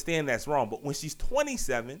all understand that's wrong. But when she's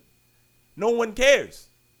 27, no one cares,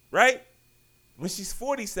 right? When she's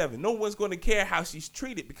 47, no one's going to care how she's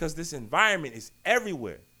treated because this environment is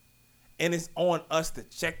everywhere. And it's on us to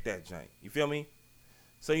check that joint. You feel me?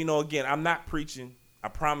 So, again, I'm not preaching. I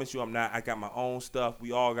promise you I'm not. I got my own stuff.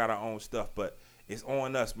 We all got our own stuff. But it's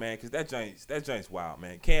on us, man, because that joint's wild,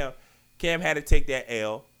 man. Cam had to take that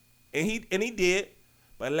L, and he did,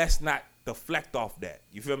 but let's not deflect off that.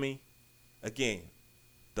 You feel me? Again,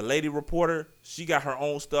 the lady reporter, she got her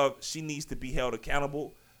own stuff. She needs to be held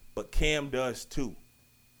accountable, but Cam does too.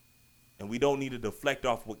 And we don't need to deflect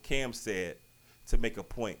off what Cam said to make a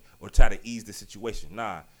point or try to ease the situation.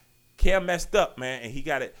 Nah, Cam messed up, man, and he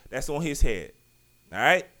got it. That's on his head. All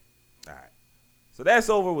right? All right. So that's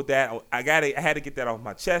over with that. I had to get that off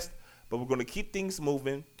my chest, but we're going to keep things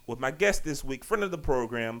moving with my guest this week, friend of the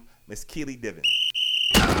program, Miss Keely Diven.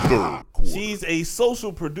 She's a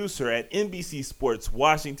social producer at NBC Sports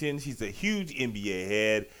Washington. She's a huge NBA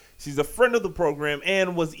head. She's a friend of the program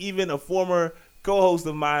and was even a former co-host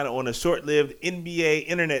of mine on a short-lived NBA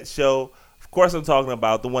internet show. Of course, I'm talking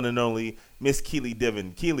about the one and only Miss Keely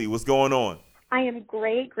Diven. Keely, what's going on? I am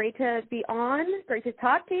great. Great to be on. Great to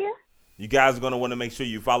talk to you. You guys are going to want to make sure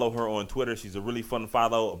you follow her on Twitter. She's a really fun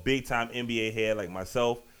follow, a big-time NBA head like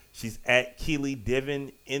myself. She's at Keely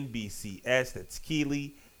Diven, NBCS. That's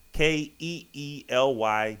Keely, Keely,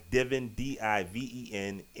 Diven,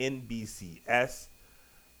 Diven, NBCS.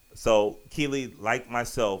 So, Keely, like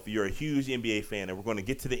myself, you're a huge NBA fan, and we're going to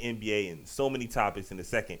get to the NBA and so many topics in a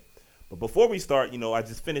second. But before we start, I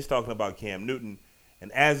just finished talking about Cam Newton,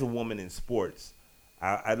 and as a woman in sports,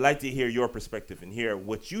 I'd like to hear your perspective and hear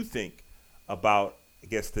what you think about, I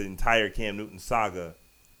guess, the entire Cam Newton saga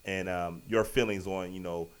and your feelings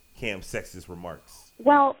on, Cam's sexist remarks.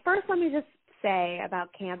 Well, first let me just say about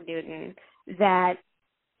Cam Newton that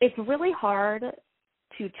it's really hard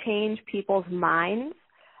to change people's minds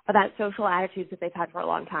about social attitudes that they've had for a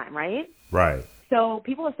long time, right? Right. So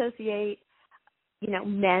people associate,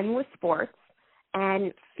 men with sports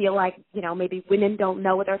and feel like, maybe women don't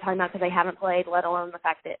know what they're talking about because they haven't played, let alone the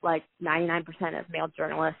fact that, 99% of male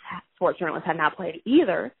sports journalists have not played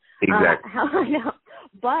either. Exactly. I know.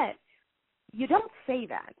 But you don't say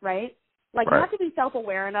that, right? Right. You have to be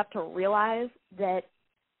self-aware enough to realize that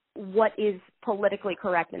what is politically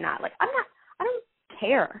correct and not. I don't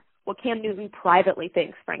care what Cam Newton privately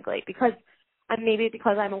thinks, frankly, because maybe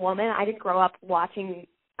because I'm a woman, I didn't grow up watching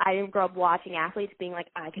athletes being like,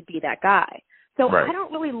 I could be that guy. So right. I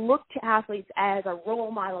don't really look to athletes as a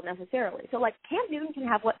role model necessarily. So Cam Newton can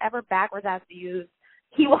have whatever backwards ass views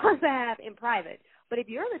he wants to have in private. But if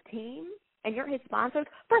you're the team and you're his sponsors,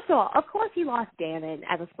 first of all, of course he lost Dannon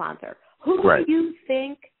as a sponsor. Who right. do you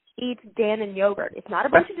think eats Dannon yogurt? It's not a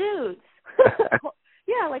bunch of dudes.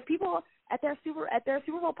 Yeah, people at their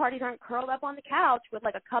Super Bowl parties aren't curled up on the couch with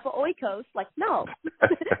a cup of Oikos. No,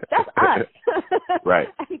 that's us. Right.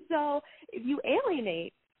 And so if you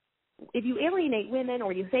alienate women,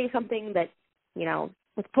 or you say something that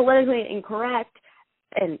was politically incorrect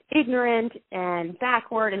and ignorant and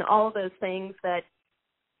backward and all of those things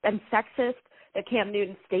and sexist that Cam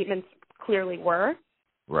Newton's statements clearly were,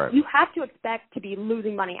 right. you have to expect to be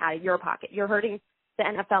losing money out of your pocket. You're hurting the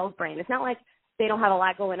NFL's brain. It's not like they don't have a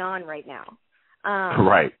lot going on right now.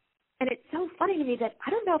 Right. And it's so funny to me that I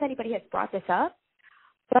don't know if anybody has brought this up,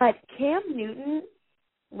 but Cam Newton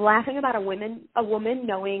laughing about a woman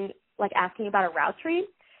knowing, asking about a route tree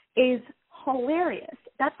is hilarious.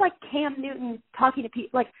 That's like Cam Newton talking to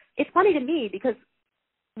people. It's funny to me because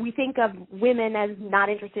we think of women as not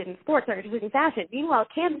interested in sports or interested in fashion. Meanwhile,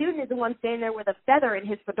 Cam Newton is the one standing there with a feather in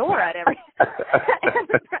his fedora at every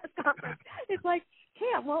press conference. It's like,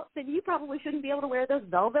 Cam, well, then you probably shouldn't be able to wear those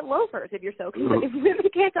velvet loafers if you're so concerned. If women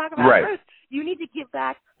can't talk about right. sports, you need to give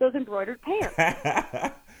back those embroidered pants.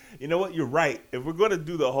 You know what? You're right. If we're going to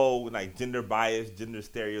do the whole gender bias, gender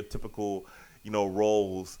stereotypical,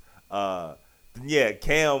 roles, then yeah,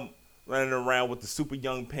 Cam running around with the super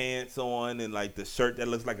young pants on and the shirt that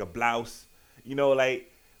looks like a blouse, what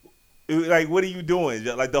are you doing?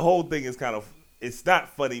 The whole thing is kind of, it's not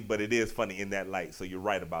funny, but it is funny in that light. So you're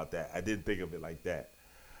right about that. I didn't think of it like that.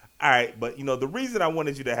 All right, but the reason I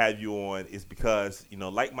wanted you to have you on is because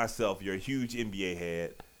like myself, you're a huge NBA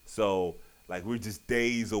head. So we're just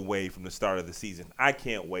days away from the start of the season. I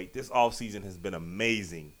can't wait. This offseason has been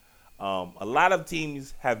amazing. A lot of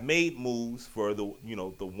teams have made moves for the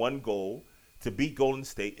one goal to beat Golden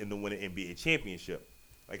State and to win an NBA championship.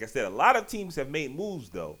 Like I said, a lot of teams have made moves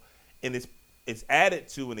though, and it's added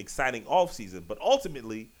to an exciting offseason. But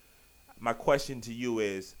ultimately, my question to you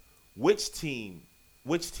is, which team's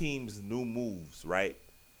new moves, right,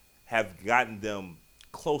 have gotten them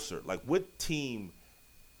closer? What team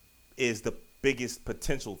is the biggest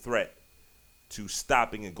potential threat to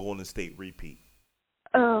stopping a Golden State repeat?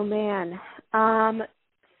 Oh, man.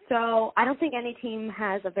 So I don't think any team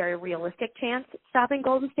has a very realistic chance at stopping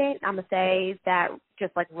Golden State. I'm going to say that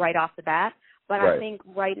just right off the bat. But right. I think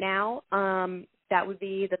right now that would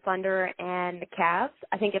be the Thunder and the Cavs.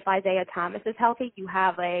 I think if Isaiah Thomas is healthy, you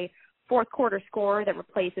have a fourth quarter scorer that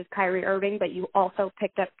replaces Kyrie Irving, but you also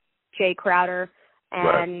picked up Jay Crowder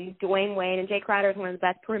and right. Dwayne Wade. And Jay Crowder is one of the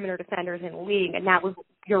best perimeter defenders in the league, and that was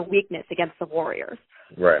your weakness against the Warriors.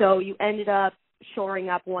 Right. So you ended up shoring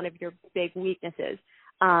up one of your big weaknesses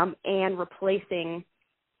and replacing,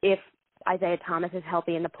 if Isaiah Thomas is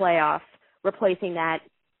healthy in the playoffs, replacing that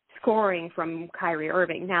scoring from Kyrie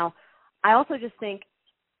Irving. Now, I also just think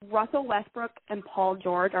Russell Westbrook and Paul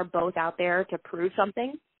George are both out there to prove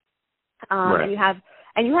something. Right. And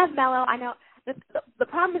you have Melo. I know the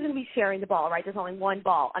problem is going to be sharing the ball, right? There's only one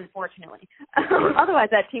ball, unfortunately. Otherwise,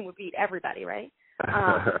 that team would beat everybody, right?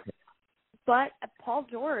 But Paul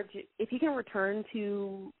George, if he can return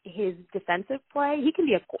to his defensive play, he can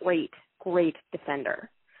be a great, great defender.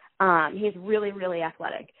 He's really, really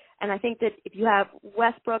athletic. And I think that if you have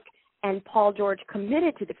Westbrook and Paul George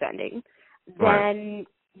committed to defending, then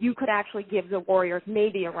you could actually give the Warriors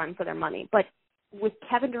maybe a run for their money. But with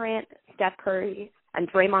Kevin Durant, Steph Curry,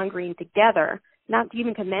 and Draymond Green together, not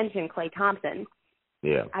even to mention Klay Thompson,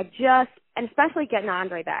 and especially getting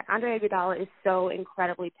Andre back. Andre Iguodala is so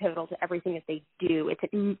incredibly pivotal to everything that they do.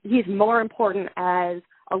 He's more important as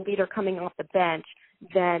a leader coming off the bench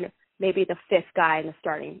than maybe the fifth guy in the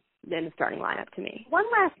starting lineup to me. One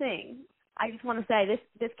last thing. I just want to say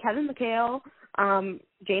this Kevin McHale,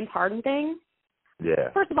 James Harden thing.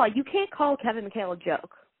 Yeah. First of all, you can't call Kevin McHale a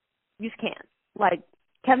joke. You just can't.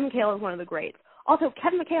 Kevin McHale is one of the greats. Also,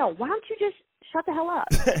 Kevin McHale, why don't you just shut the hell up?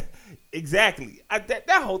 Exactly. That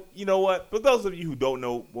whole, you know what? For those of you who don't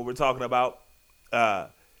know what we're talking about,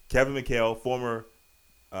 Kevin McHale, former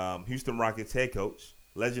Houston Rockets head coach,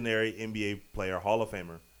 legendary NBA player, Hall of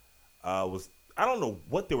Famer, was, I don't know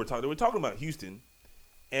what they were talking. They were talking about Houston,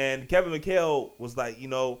 and Kevin McHale was like,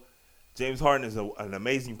 James Harden is an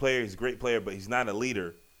amazing player. He's a great player, but he's not a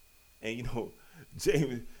leader. And,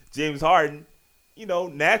 James Harden,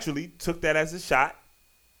 naturally took that as a shot.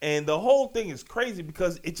 And the whole thing is crazy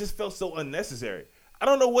because it just felt so unnecessary. I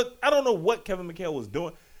don't know what Kevin McHale was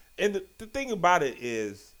doing. And the thing about it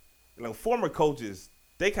is, former coaches,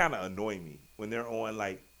 they kind of annoy me when they're on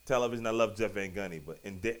like television. I love Jeff Van Gundy,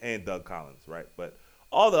 and Doug Collins, right? But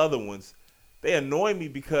all the other ones, they annoy me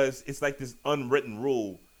because it's like this unwritten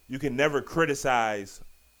rule. You can never criticize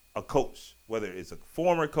a coach, whether it's a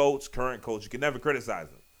former coach, current coach. You can never criticize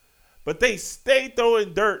them. But they stay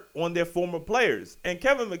throwing dirt on their former players. And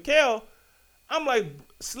Kevin McHale, I'm like,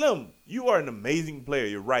 Slim, you are an amazing player.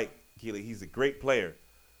 You're right, Keely. He's a great player.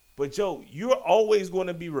 But, Joe, you're always going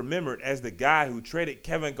to be remembered as the guy who traded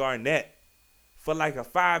Kevin Garnett for like a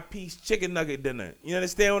 5-piece chicken nugget dinner. You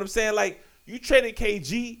understand what I'm saying? Like, you traded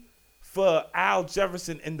KG for Al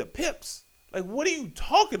Jefferson and the Pips. Like, what are you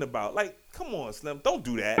talking about? Like, come on, Slim. Don't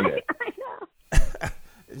do that. I know.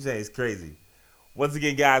 Jay's crazy. Once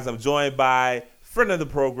again, guys, I'm joined by friend of the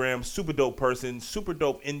program, super dope person, super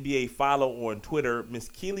dope NBA follow on Twitter, Miss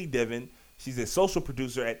Keely Diven. She's a social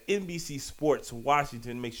producer at NBC Sports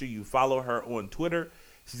Washington. Make sure you follow her on Twitter.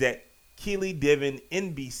 She's at Keely Diven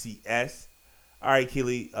NBCS. All right,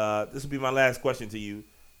 Keely, this will be my last question to you.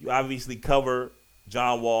 You obviously cover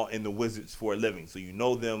John Wall and the Wizards for a living, so you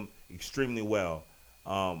know them extremely well.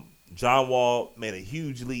 John Wall made a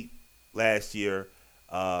huge leap last year.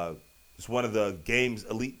 He's one of the game's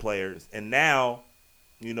elite players. And now,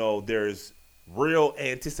 there's real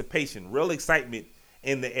anticipation, real excitement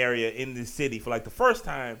in the area, in the city for like the first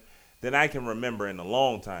time that I can remember in a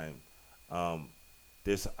long time.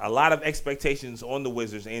 There's a lot of expectations on the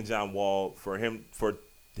Wizards and John Wall for him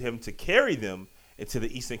to carry them into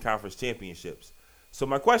the Eastern Conference Championships. So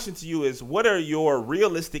my question to you is, what are your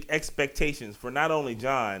realistic expectations for not only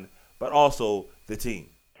John, but also the team?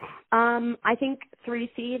 I think 3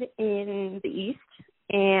 seed in the East,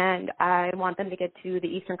 and I want them to get to the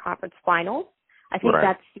Eastern Conference Finals. I think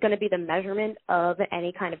that's going to be the measurement of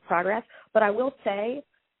any kind of progress. But I will say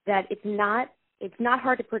that it's not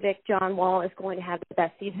hard to predict John Wall is going to have the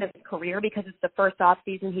best season of his career because it's the first off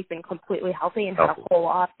season he's been completely healthy and had a whole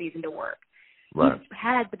off season to work. Right. He's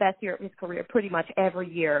had the best year of his career pretty much every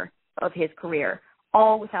year of his career,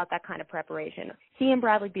 all without that kind of preparation. He and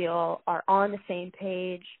Bradley Beal are on the same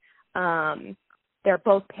page. They're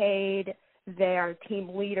both paid. They are team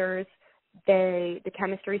leaders. The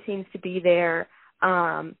chemistry seems to be there.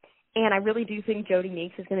 And I really do think Jody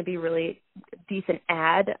Meeks is going to be a really decent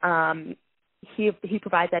add. He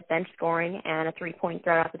provides that bench scoring and a 3-point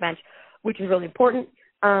threat off the bench, which is really important.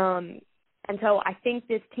 And so I think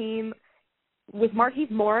this team, with Marquise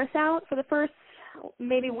Morris out for the first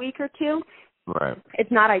maybe week or two,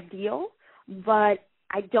 it's not ideal, but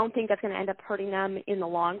I don't think that's going to end up hurting them in the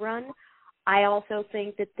long run. I also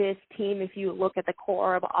think that this team, if you look at the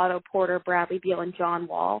core of Otto Porter, Bradley Beal, and John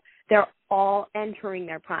Wall, they're all entering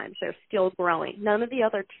their primes. They're still growing. None of the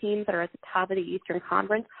other teams that are at the top of the Eastern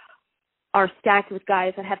Conference are stacked with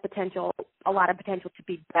guys that have a lot of potential to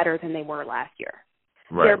be better than they were last year.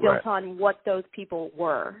 They're built on what those people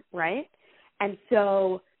were, right? And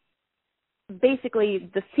so basically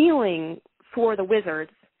the ceiling for the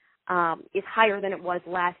Wizards is higher than it was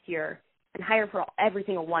last year and higher for every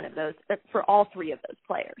single one of those, for all three of those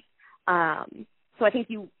players. So I think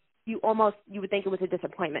you would think it was a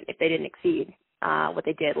disappointment if they didn't exceed what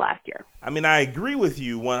they did last year. I mean, I agree with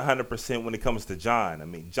you 100% when it comes to John. I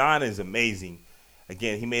mean, John is amazing.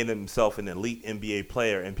 Again, he made himself an elite NBA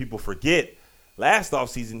player, and people forget last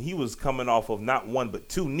offseason he was coming off of not one but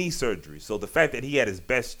 2 knee surgeries. So the fact that he had his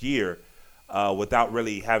best year without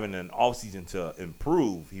really having an offseason to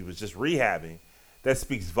improve, he was just rehabbing, that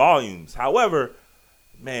speaks volumes. However,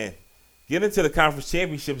 man, getting to the conference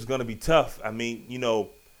championship is going to be tough. I mean,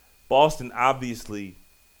 Boston, obviously,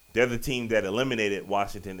 they're the team that eliminated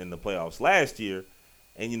Washington in the playoffs last year.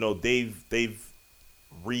 And, they've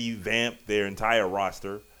revamped their entire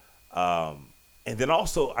roster. And then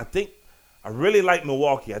also, I really like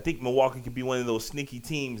Milwaukee. I think Milwaukee could be one of those sneaky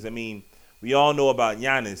teams. I mean, we all know about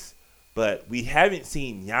Giannis, but we haven't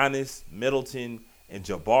seen Giannis, Middleton, and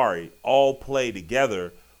Jabari all play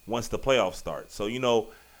together once the playoffs start. So,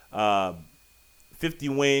 50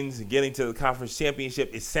 wins and getting to the conference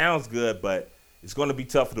championship, it sounds good, but it's going to be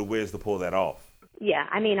tough for the Wiz to pull that off. Yeah,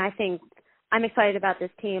 I mean, I think I'm excited about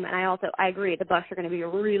this team, and I agree the Bucks are going to be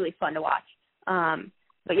really fun to watch.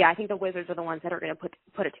 But yeah, I think the Wizards are the ones that are going to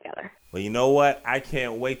put it together. Well, you know what? I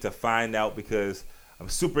can't wait to find out because I'm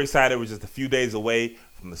super excited. We're just a few days away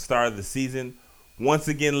from the start of the season. Once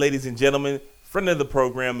again, ladies and gentlemen, friend of the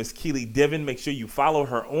program is Keely Diven. Make sure you follow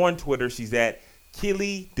her on Twitter. She's at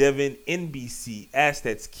Keely Diven NBCS.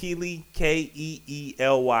 That's Keely, Keely,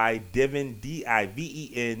 Diven,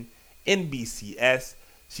 Diven, NBCS.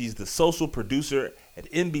 She's the social producer at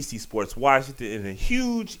NBC Sports Washington and a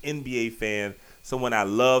huge NBA fan, someone I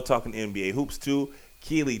love talking NBA hoops to.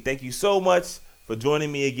 Keely, thank you so much for joining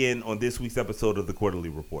me again on this week's episode of the Quarterly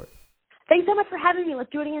Report. Thanks so much for having me. Let's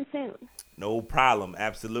do it again soon. No problem.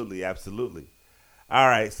 Absolutely, absolutely. All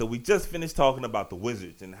right, so we just finished talking about the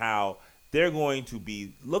Wizards and how they're going to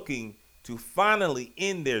be looking to finally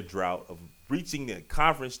end their drought of reaching the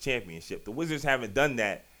conference championship. The Wizards haven't done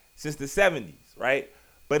that since the 70s, right?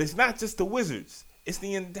 But it's not just the Wizards. It's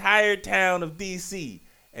the entire town of D.C.,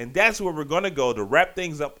 and that's where we're going to go to wrap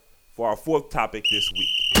things up for our fourth topic this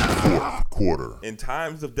week. Fourth quarter. In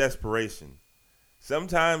times of desperation,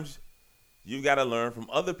 sometimes you got to learn from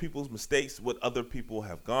other people's mistakes, what other people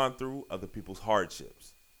have gone through, other people's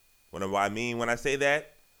hardships. What do I mean when I say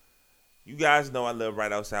that? You guys know I live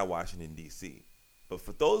right outside Washington, D.C. But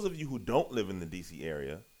for those of you who don't live in the D.C.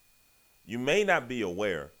 area, you may not be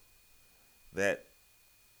aware that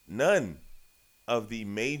none of the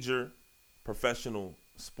major professional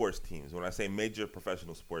sports teams, when I say major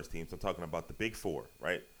professional sports teams, I'm talking about the big four,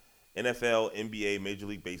 right? NFL, NBA, Major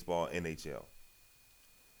League Baseball, NHL.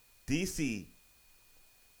 DC,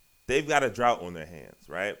 they've got a drought on their hands,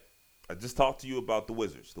 right? I just talked to you about the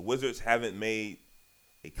Wizards. The Wizards haven't made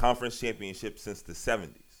a conference championship since the 70s.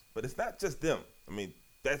 But it's not just them. I mean,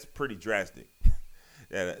 that's pretty drastic.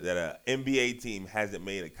 that an NBA team hasn't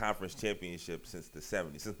made a conference championship since the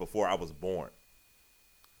 70s, since before I was born.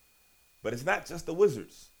 But it's not just the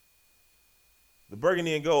Wizards. The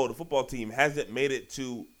Burgundy and Gold, the football team, hasn't made it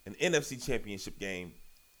to an NFC championship game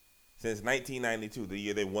since 1992, the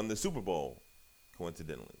year they won the Super Bowl,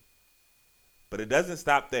 coincidentally. But it doesn't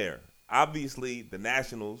stop there. Obviously, the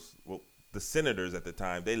Nationals, well, the Senators at the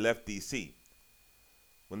time, they left D.C.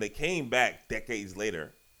 When they came back decades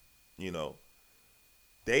later,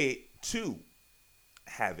 they too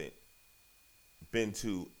haven't been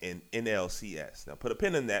to an NLCS. Now, put a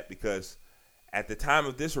pin in that because at the time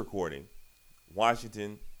of this recording,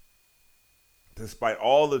 Washington, despite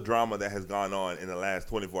all the drama that has gone on in the last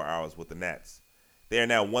 24 hours with the Nats, they are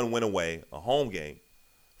now one win away, a home game,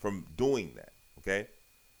 from doing that, okay?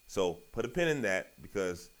 So put a pin in that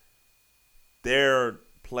because their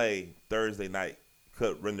play Thursday night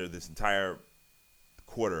could render this entire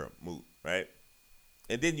quarter moot, right?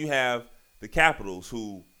 And then you have the Capitals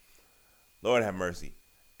who, Lord have mercy,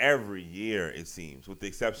 every year it seems, with the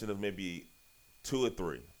exception of maybe 2 or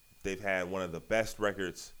 3, they've had one of the best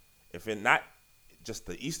records, if in not just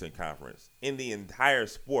the Eastern Conference, in the entire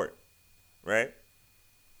sport, right?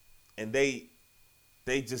 And they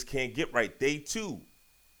just can't get right. They too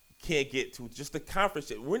can't get to just the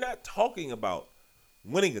conference. We're not talking about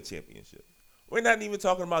winning a championship. We're not even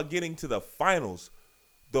talking about getting to the finals.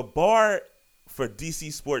 The bar for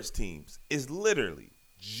DC sports teams is literally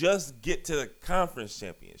just get to the conference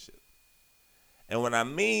championship. And when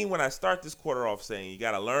I start this quarter off saying you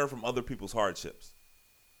got to learn from other people's hardships.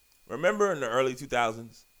 Remember in the early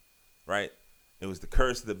 2000s, right? It was the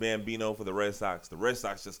curse of the Bambino for the Red Sox. The Red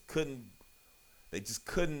Sox just couldn't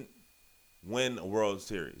win a World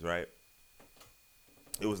Series, right?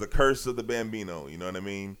 It was the curse of the Bambino, you know what I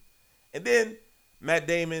mean? And then Matt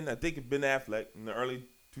Damon, I think Ben Affleck in the early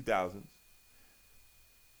 2000s,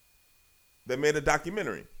 they made a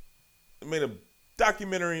documentary. They made a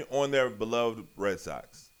documentary on their beloved Red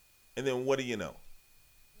Sox. And then what do you know?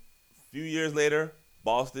 A few years later,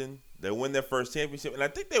 Boston, they win their first championship. And I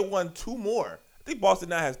think they won 2 more. I think Boston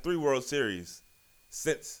now has 3 World Series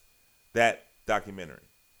since that documentary.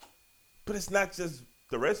 But it's not just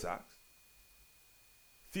the Red Sox.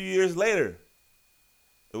 A few years later,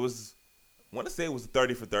 I want to say it was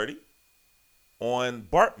 30 for 30 on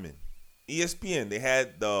Bartman. ESPN, they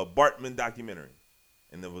had the Bartman documentary,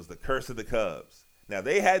 and it was the curse of the Cubs. Now,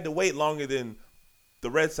 they had to wait longer than the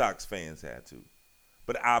Red Sox fans had to.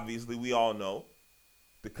 But obviously, we all know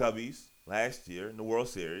the Cubbies last year in the World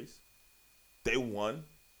Series, they won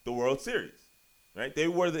the World Series, right? They're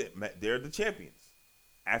the champions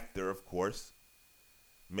after, of course,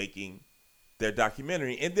 making their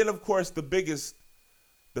documentary. And then, of course, the best,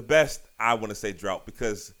 I want to say, drought,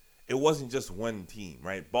 because it wasn't just one team,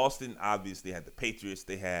 right? Boston obviously had the Patriots,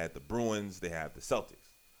 they had the Bruins, they had the Celtics.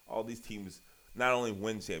 All these teams not only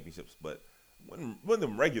win championships, but win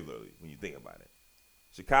them regularly when you think about it.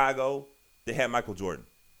 Chicago, they had Michael Jordan.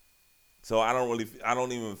 So I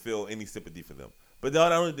don't even feel any sympathy for them. But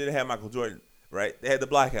not only did they have Michael Jordan, right? They had the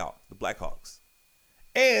Blackhawks.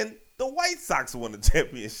 And the White Sox won the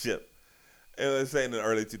championship, let's say in the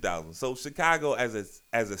early 2000s. So Chicago as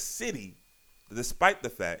a city, despite the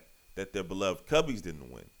fact that their beloved Cubbies didn't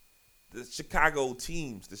win, the Chicago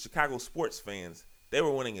teams, the Chicago sports fans, they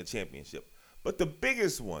were winning a championship. But the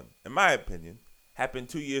biggest one, in my opinion, happened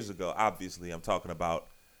 2 years ago. Obviously, I'm talking about,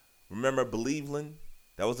 remember Believeland?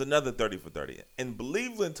 That was another 30 for 30. And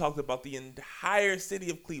Believeland talked about the entire city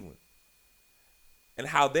of Cleveland and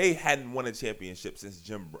how they hadn't won a championship since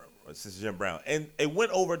Jim Brown. And it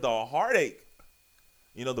went over the heartache.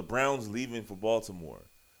 You know, the Browns leaving for Baltimore.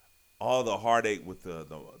 All the heartache with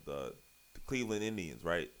the Cleveland Indians,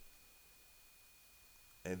 right?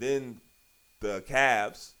 And then the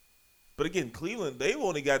Cavs. But again, Cleveland, they've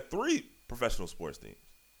only got 3 professional sports teams.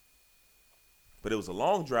 But it was a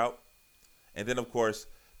long drought. And then, of course,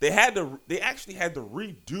 they actually had to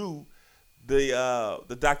redo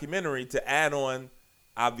the documentary to add on,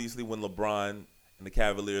 obviously, when LeBron and the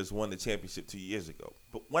Cavaliers won the championship 2 years ago.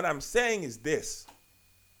 But what I'm saying is this.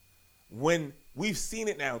 When we've seen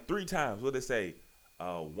it now 3 times, what they say,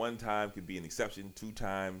 1 time could be an exception, 2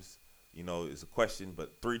 times, you know, is a question,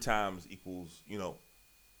 but 3 times equals, you know,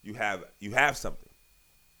 you have something.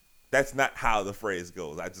 That's not how the phrase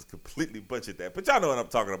goes. I just completely butchered that. But y'all know what I'm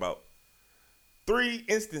talking about. 3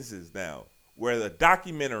 instances now where the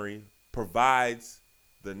documentary provides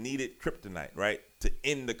the needed kryptonite, right, to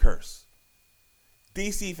end the curse.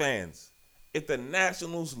 DC fans, if the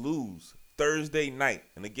Nationals lose Thursday night,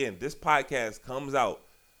 and again, this podcast comes out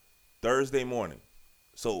Thursday morning,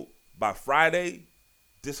 so by Friday,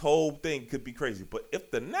 this whole thing could be crazy. But if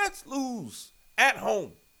the Nats lose at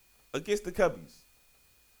home against the Cubbies,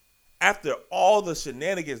 after all the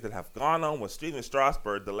shenanigans that have gone on with Steven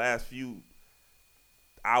Strasburg the last few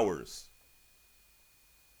hours,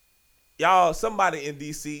 y'all, somebody in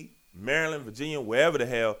D.C., Maryland, Virginia, wherever the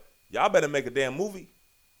hell, y'all better make a damn movie.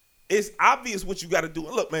 It's obvious what you got to do.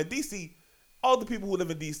 And look, man, D.C., all the people who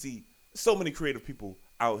live in D.C., so many creative people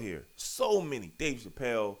out here. So many. Dave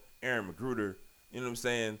Chappelle, Aaron Magruder, you know what I'm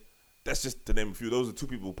saying? That's just to name a few. Those are 2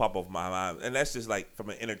 people who pop off my mind. And that's just like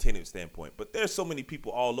from an entertainment standpoint. But there's so many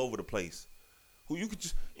people all over the place who you could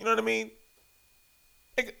just, you know what I mean?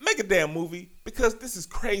 Make a damn movie, because this is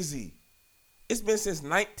crazy. It's been since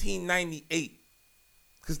 1998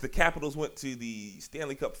 because the Capitals went to the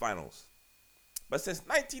Stanley Cup Finals. But since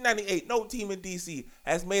 1998, no team in D.C.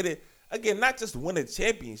 has made it, again, not just win a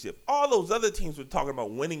championship. All those other teams were talking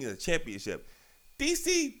about winning a championship.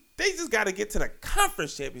 D.C., they just got to get to the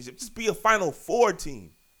conference championship. Just be a Final Four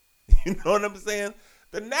team. You know what I'm saying?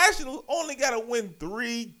 The Nationals only got to win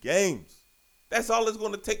 3 games. That's all it's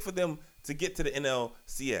going to take for them to get to the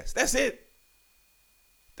NLCS. That's it.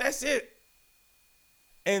 That's it.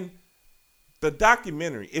 And the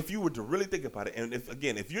documentary, if you were to really think about it, and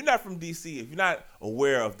if you're not from D.C., if you're not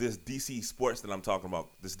aware of this D.C. sports that I'm talking about,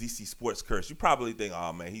 this D.C. sports curse, you probably think,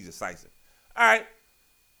 oh, man, he's just sicing. All right.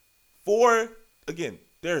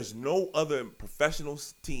 There's no other professional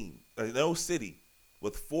team, no city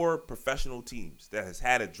with 4 professional teams that has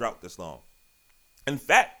had a drought this long. In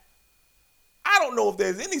fact, I don't know if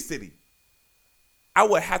there's any city. I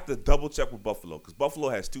would have to double check with Buffalo, because Buffalo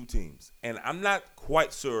has 2 teams. And I'm not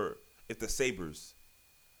quite sure if the Sabres,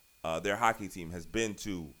 their hockey team, has been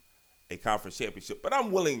to a conference championship. But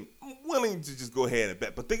I'm willing to just go ahead and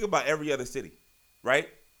bet. But think about every other city, right?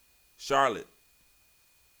 Charlotte.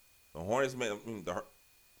 The Hornets,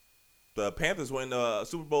 the Panthers were in the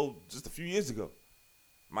Super Bowl just a few years ago.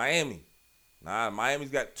 Miami. Miami's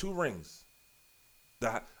got 2 rings.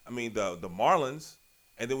 The Marlins.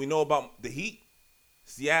 And then we know about the Heat.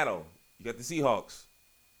 Seattle, you got the Seahawks.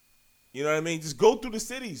 You know what I mean? Just go through the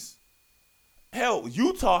cities. Hell,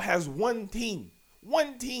 Utah has 1 team,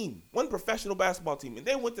 1 professional basketball team, and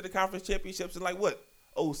they went to the conference championships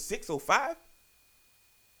in 06, 05?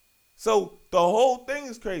 So the whole thing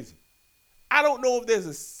is crazy. I don't know if there's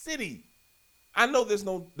a city. I know there's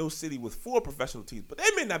no city with 4 professional teams, but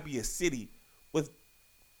there may not be a city with,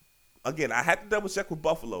 again, I had to double check with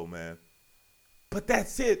Buffalo, man. But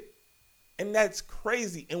that's it. And that's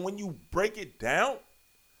crazy. And when you break it down,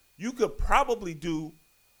 you could probably do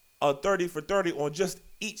a 30 for 30 on just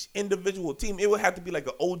each individual team. It would have to be like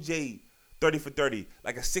an OJ 30 for 30,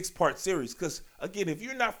 like a 6-part series. Because, again, if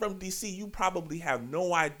you're not from D.C., you probably have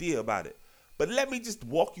no idea about it. But let me just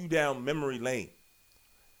walk you down memory lane.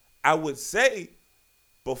 I would say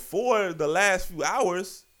before the last few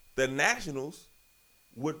hours, the Nationals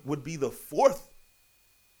would be the fourth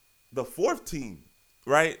team,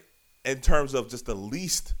 right? In terms of just the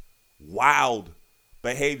least wild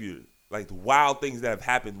behavior, like the wild things that have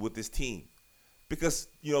happened with this team. Because,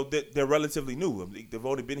 they're relatively new. They've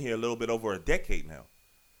only been here a little bit over a decade now.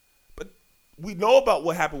 But we know about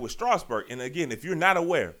what happened with Strasburg. And again, if you're not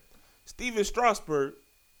aware, Steven Strasburg,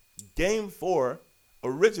 Game 4,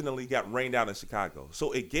 originally got rained out in Chicago.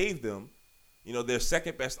 So it gave them, their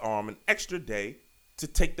second best arm an extra day to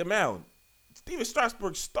take them out. Steven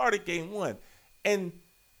Strasburg started Game 1. And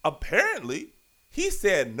apparently, he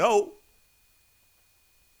said no.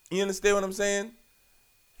 You understand what I'm saying?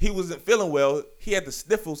 He wasn't feeling well. He had the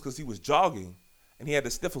sniffles because he was jogging. And he had the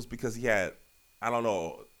sniffles because he had, I don't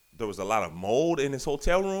know, there was a lot of mold in his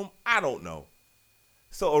hotel room. I don't know.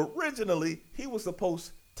 So originally, he was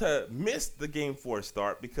supposed to miss the Game 4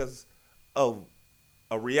 start because of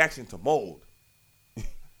a reaction to mold.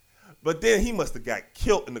 But then he must have got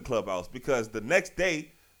killed in the clubhouse because the next day,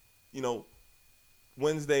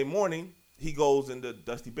 Wednesday morning, he goes into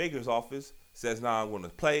Dusty Baker's office, says, I'm going to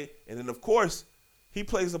play. And then, of course, he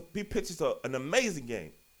pitches an amazing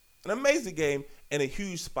game. An amazing game in a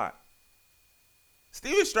huge spot.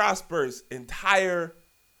 Steven Strasburg's entire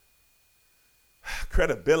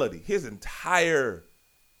credibility, his entire,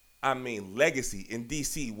 legacy in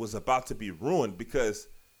D.C. was about to be ruined because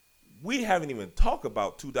we haven't even talked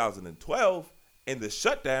about 2012 and the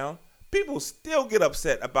shutdown. People still get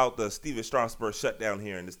upset about the Steven Strasburg shutdown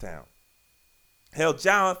here in this town. Hell,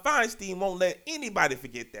 John Feinstein won't let anybody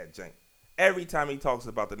forget that jank. Every time he talks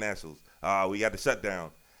about the Nationals, we got the shutdown.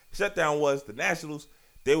 Shutdown was the Nationals.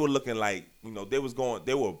 They were looking like,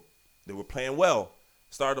 they were playing well,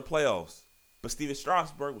 started the playoffs. But Steven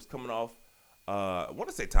Strasburg was coming off, I want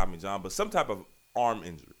to say Tommy John, but some type of arm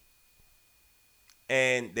injury.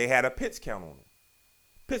 And they had a pitch count on him.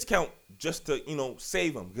 Pitch count just to,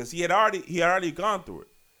 save him because he had already gone through it.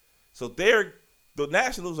 So the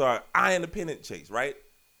Nationals are eyeing the pennant chase, right?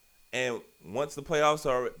 And once the playoffs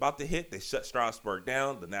are about to hit, they shut Strasburg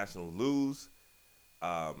down. The Nationals lose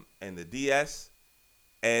and the DS.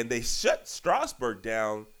 And they shut Strasburg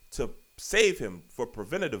down to save him for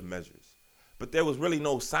preventative measures. But there was really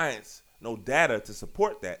no science, no data to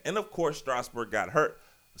support that. And, of course, Strasburg got hurt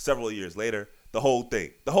several years later. The whole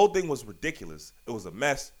thing was ridiculous. It was a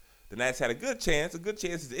mess. The Nats had a good chance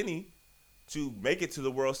as any, to make it to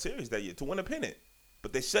the World Series that year, to win a pennant.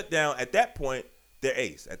 But they shut down, at that point, their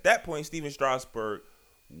ace. At that point, Steven Strasburg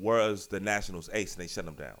was the Nationals' ace, and they shut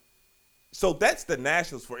him down. So that's the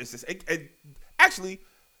Nationals, for instance. Actually,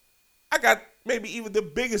 I got maybe even the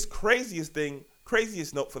biggest, craziest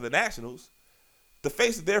note for the Nationals. The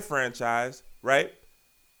face of their franchise, right?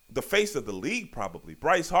 The face of the league, probably,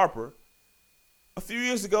 Bryce Harper, a few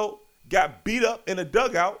years ago, got beat up in a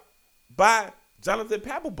dugout by Jonathan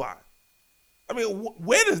Papelbon.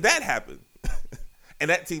 Where does that happen? And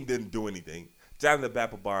that team didn't do anything. Jonathan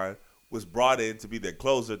Papelbon was brought in to be their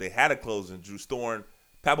closer. They had a closer, Drew Storen.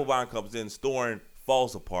 Papelbon comes in, Storen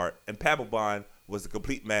falls apart, and Papelbon was a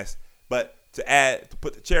complete mess. But to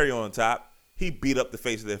put the cherry on top, he beat up the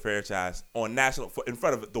face of their franchise in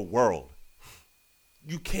front of the world.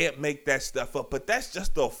 You can't make that stuff up, but that's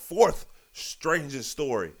just the fourth strangest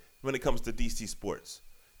story when it comes to DC sports.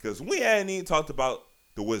 Because we hadn't even talked about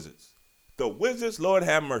the Wizards. The Wizards, Lord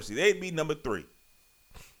have mercy, they'd be number 3.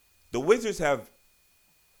 The Wizards have,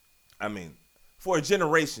 for a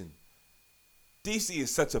generation, DC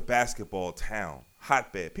is such a basketball town,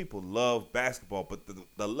 hotbed. People love basketball, but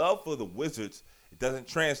the love for the Wizards, it doesn't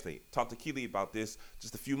translate. Talked to Keely about this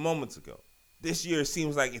just a few moments ago. This year, it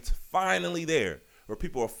seems like it's finally there, where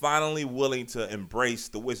people are finally willing to embrace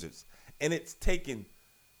the Wizards. And it's taken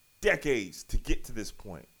decades to get to this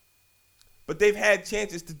point. But they've had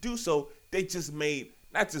chances to do so. They just made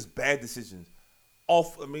not just bad decisions,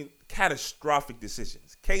 catastrophic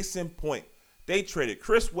decisions. Case in point, they traded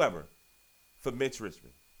Chris Webber for Mitch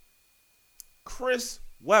Richmond. Chris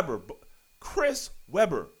Webber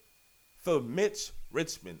for Mitch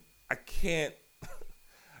Richmond. I can't.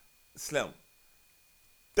 Slim.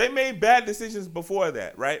 They made bad decisions before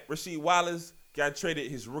that, right? Rasheed Wallace got traded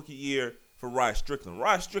his rookie year for Rod Strickland.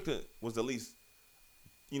 Rod Strickland was at least,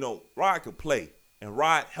 Rod could play. And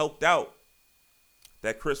Rod helped out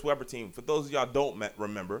that Chris Webber team. For those of y'all don't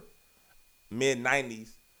remember,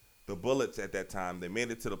 mid-90s, the Bullets at that time, they made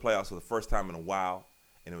it to the playoffs for the first time in a while.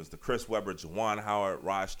 And it was the Chris Webber, Juwan Howard,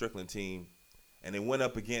 Rod Strickland team. And they went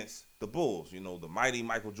up against the Bulls, the mighty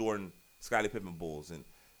Michael Jordan, Scottie Pippen Bulls. And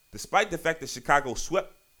despite the fact that Chicago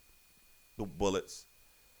swept the Bullets,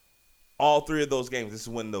 All three of those games, this is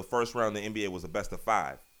when the first round of the NBA was a best of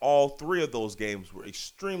 5. All three of those games were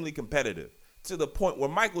extremely competitive to the point where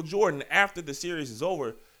Michael Jordan, after the series is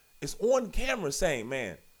over, is on camera saying,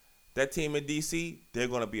 man, that team in D.C., they're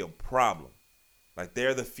going to be a problem. Like,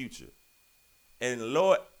 they're the future. And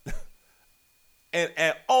Lord, and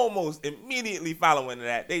almost immediately following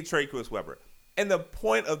that, they trade Chris Webber. And the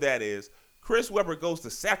point of that is Chris Webber goes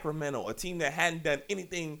to Sacramento, a team that hadn't done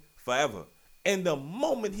anything forever. And the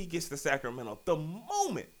moment he gets to Sacramento, the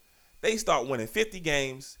moment they start winning 50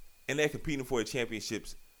 games and they're competing for a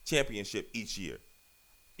championship each year.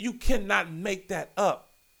 You cannot make that up.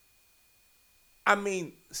 I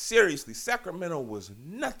mean, seriously, Sacramento was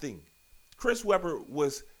nothing. Chris Webber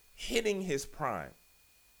was hitting his prime.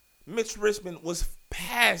 Mitch Richmond was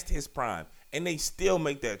past his prime, and they still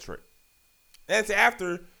make that trade. That's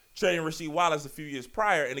after trading Rasheed Wallace a few years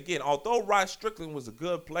prior. And again, although Rod Strickland was a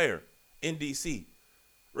good player in D.C.,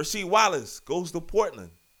 Rasheed Wallace goes to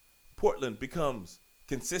Portland. Portland becomes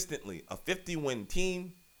consistently a 50-win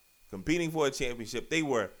team competing for a championship. They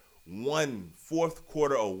were one fourth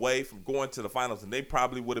quarter away from going to the finals, and they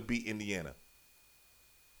probably would have beat Indiana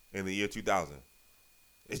in the year 2000.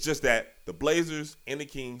 It's just that the Blazers and the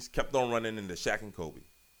Kings kept on running into Shaq and Kobe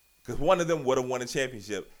because one of them would have won a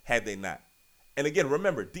championship had they not. And again,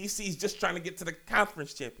 remember, DC's just trying to get to the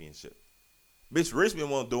conference championship. Mitch Richmond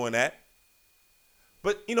wasn't doing that.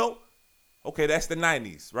 But, okay, that's the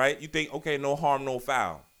 90s, right? You think, okay, no harm, no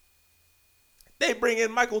foul. They bring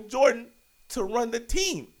in Michael Jordan to run the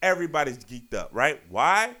team. Everybody's geeked up, right?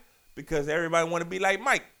 Why? Because everybody want to be like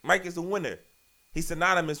Mike. Mike is a winner. He's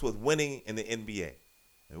synonymous with winning in the NBA.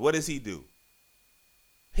 And what does he do?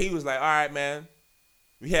 He was like, all right, man,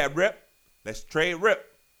 we have Rip. Let's trade Rip.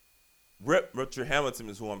 Richard Hamilton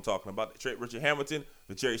is who I'm talking about. They trade Richard Hamilton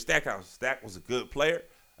for Jerry Stackhouse. Stack was a good player.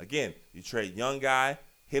 Again, you trade young guy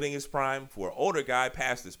hitting his prime for an older guy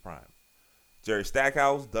past his prime. Jerry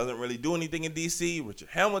Stackhouse doesn't really do anything in D.C. Richard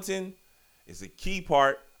Hamilton is a key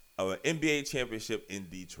part of an NBA championship in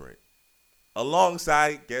Detroit.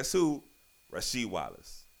 Alongside, guess who? Rasheed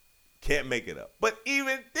Wallace. Can't make it up. But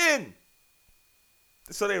even then,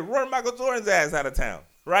 so they run Michael Jordan's ass out of town,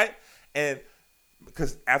 right? And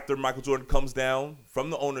because after Michael Jordan comes down from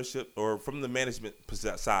the ownership or from the management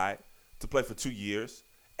side to play for 2 years,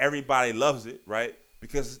 everybody loves it, right?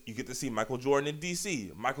 Because you get to see Michael Jordan in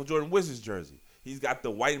D.C., Michael Jordan Wizards jersey. He's got the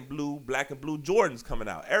white and blue, black and blue Jordans coming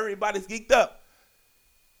out. Everybody's geeked up.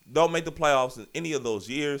 Don't make the playoffs in any of those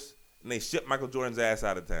years, and they ship Michael Jordan's ass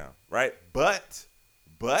out of town, right? But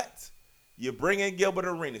you bring in Gilbert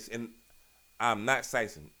Arenas, and I'm not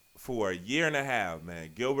Sison. For a year and a half,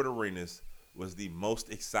 man, Gilbert Arenas was the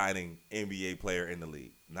most exciting NBA player in the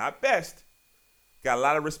league. Not best. Got a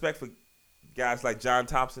lot of respect for guys like John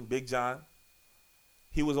Thompson, Big John.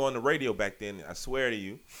 He was on the radio back then, I swear to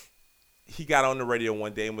you. He got on the radio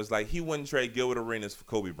one day and was like, he wouldn't trade Gilbert Arenas for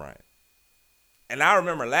Kobe Bryant. And I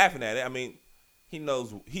remember laughing at it. I mean,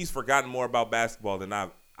 he's forgotten more about basketball than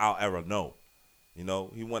I'll ever know.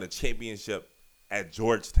 He won a championship at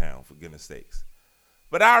Georgetown, for goodness sakes.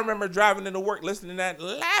 But I remember driving into work, listening to that,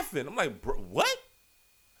 laughing. I'm like, bro, what?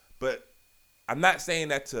 But I'm not saying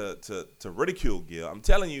that to ridicule Gil. I'm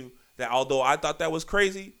telling you that although I thought that was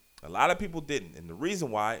crazy, a lot of people didn't. And the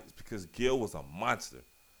reason why is because Gil was a monster.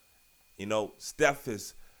 Steph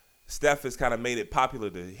has kind of made it popular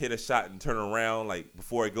to hit a shot and turn around like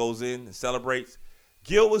before it goes in and celebrates.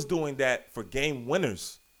 Gil was doing that for game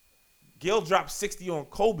winners. Gil dropped 60 on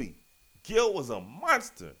Kobe. Gil was a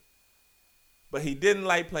monster. But he didn't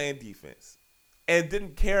like playing defense and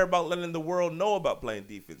didn't care about letting the world know about playing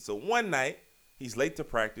defense. So one night, he's late to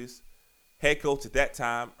practice. Head coach at that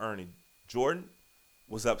time, Ernie Jordan,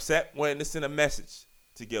 was upset, wanting to send a message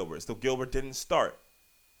to Gilbert. So Gilbert didn't start.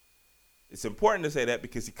 It's important to say that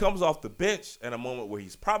because he comes off the bench at a moment where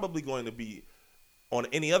he's probably going to be on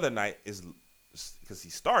any other night is because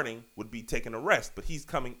he's starting would be taking a rest. But he's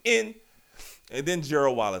coming in, and then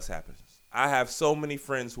Gerald Wallace happens. I have so many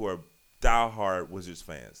friends who are diehard Wizards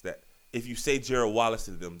fans that if you say Gerald Wallace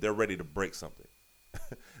to them, they're ready to break something.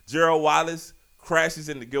 Gerald Wallace crashes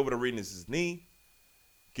into Gilbert Arenas' knee.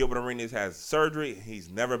 Gilbert Arenas has surgery. He's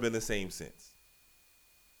never been the same since.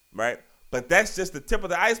 Right? But that's just the tip of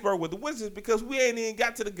the iceberg with the Wizards because we ain't even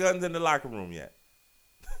got to the guns in the locker room yet.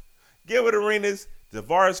 Gilbert Arenas,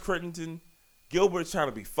 Javaris Crittenton, Gilbert's trying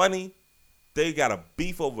to be funny. They got a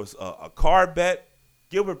beef over a car bet.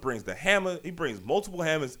 Gilbert brings the hammer. He brings multiple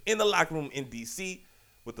hammers in the locker room in D.C.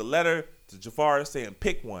 with the letter to Javaris saying,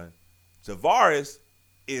 pick one. Javaris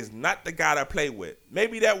is not the guy to play with.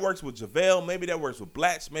 Maybe that works with JaVale. Maybe that works with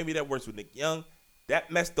Blatch. Maybe that works with Nick Young.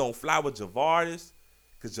 That mess don't fly with Javaris.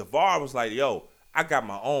 Because Jabbar was like, yo, I got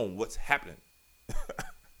my own. What's happening?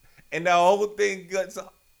 And the whole thing,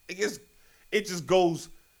 it just goes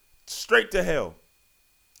straight to hell.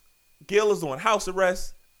 Gil is on house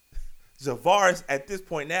arrest. Jabbar is at this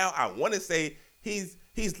point now, I want to say he's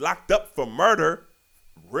locked up for murder,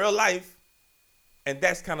 real life. And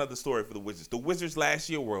that's kind of the story for the Wizards. The Wizards last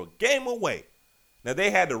year were a game away. Now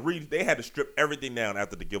they had to strip everything down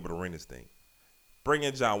after the Gilbert Arenas thing. Bring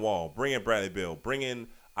in John Wall, bring in Bradley Beal, bring in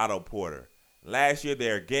Otto Porter. Last year they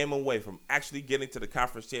were a game away from actually getting to the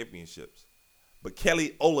conference championships. But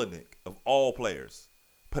Kelly Olynyk, of all players,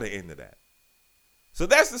 put an end to that. So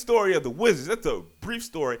that's the story of the Wizards. That's a brief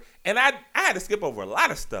story. And I had to skip over a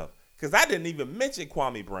lot of stuff because I didn't even mention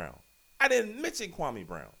Kwame Brown.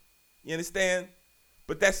 You understand?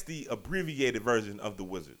 But that's the abbreviated version of the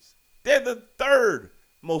Wizards. They're the third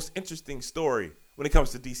most interesting story when it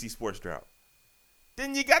comes to DC sports drought.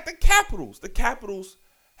 Then you got the Capitals. The Capitals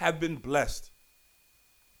have been blessed,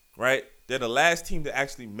 right? They're the last team to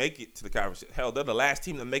actually make it to the conference. Hell, they're the last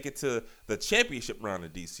team to make it to the championship round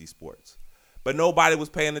of DC sports. But nobody was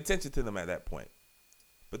paying attention to them at that point.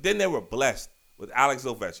 But then they were blessed with Alex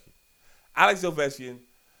Ovechkin. Alex Ovechkin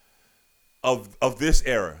of this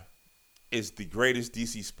era is the greatest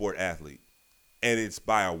DC sport athlete, and it's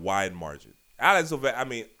by a wide margin. Alex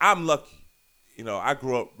Ovechkin, I'm lucky. You know, I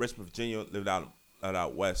grew up Richmond, Virginia, lived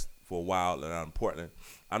out west for a while, lived out in Portland.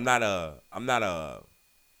 I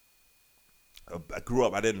grew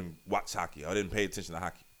up, I didn't watch hockey. I didn't pay attention to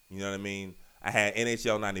hockey. You know what I mean? I had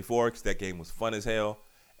NHL 94 because that game was fun as hell.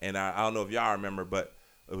 And I don't know if y'all remember, but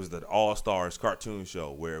it was the All-Stars cartoon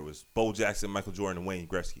show where it was Bo Jackson, Michael Jordan, and Wayne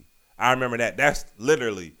Gretzky. I remember that. That's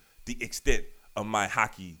literally the extent of my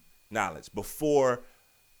hockey knowledge before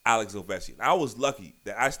Alex Ovechkin. I was lucky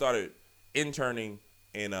that I started interning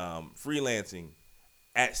and freelancing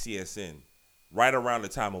at CSN right around the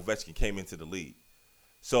time Ovechkin came into the league.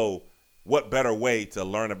 So what better way to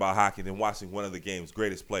learn about hockey than watching one of the game's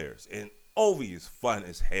greatest players? And Ovi is fun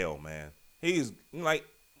as hell, man. He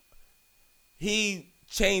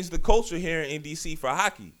changed the culture here in DC for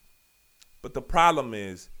hockey. But the problem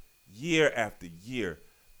is, year after year,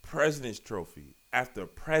 President's Trophy after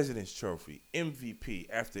President's Trophy, MVP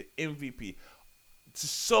after MVP,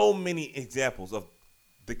 so many examples of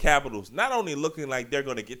the Capitals not only looking like they're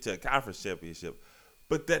going to get to a conference championship,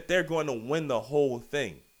 but that they're going to win the whole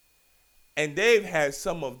thing. And they've had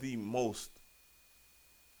some of the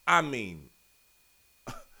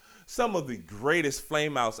some of the greatest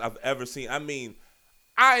flameouts I've ever seen.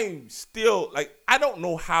 I'm still, I don't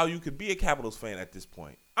know how you could be a Capitals fan at this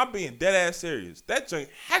point. I'm being dead ass serious. That junk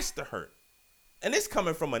has to hurt. And it's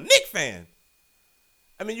coming from a Knicks fan.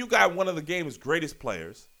 You got one of the game's greatest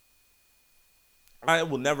players. I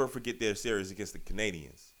will never forget their series against the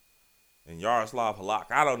Canadiens. And Yaroslav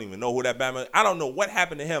Halak, I don't even know who that Batman, I don't know what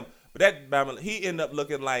happened to him, but that Batman, he ended up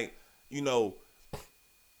looking like,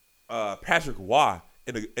 Patrick Waugh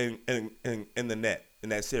in the net in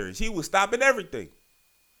that series. He was stopping everything.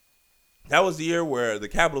 That was the year where the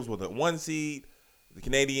Capitals were the 1 seed, the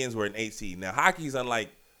Canadiens were an 8 seed. Now, hockey's unlike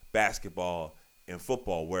basketball and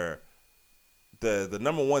football where the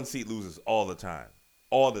number 1 seed loses all the time.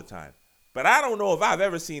 But I don't know if I've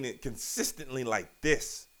ever seen it consistently like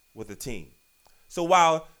this with a team. So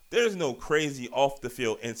while there's no crazy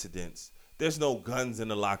off-the-field incidents, there's no guns in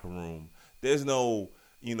the locker room, there's no,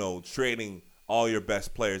 trading all your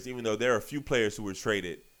best players, even though there are a few players who were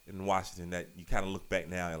traded in Washington that you kind of look back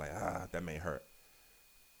now and like, that may hurt.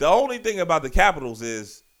 The only thing about the Capitals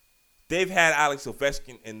is they've had Alex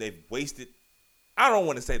Ovechkin and they've wasted. I don't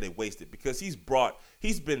want to say they wasted because he's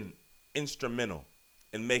been instrumental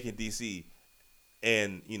in making DC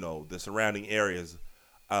and, the surrounding areas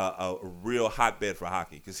a real hotbed for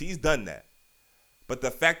hockey because he's done that. But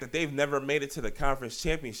the fact that they've never made it to the conference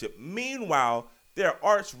championship, meanwhile, their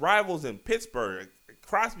arch rivals in Pittsburgh,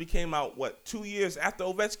 Crosby came out, 2 years after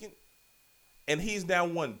Ovechkin? And he's now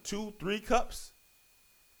won 2-3 cups?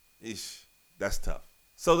 Ish, that's tough.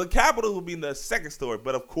 So the Capitals will be in the second story,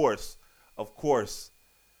 but of course,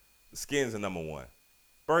 the Skins are number 1.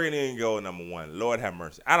 Burgundy and Gold number 1. Lord have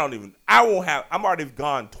mercy. I'm already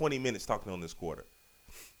gone 20 minutes talking on this quarter.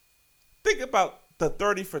 Think about the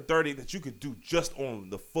 30 for 30 that you could do just on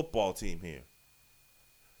the football team here.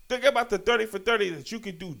 Think about the 30 for 30 that you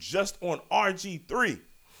could do just on RG3.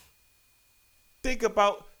 Think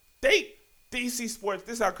about DC Sports.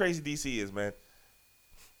 This is how crazy DC is, man.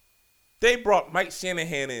 They brought Mike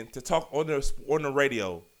Shanahan in to talk on the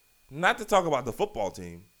radio, not to talk about the football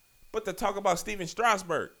team, but to talk about Steven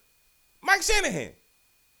Strasburg. Mike Shanahan.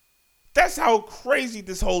 That's how crazy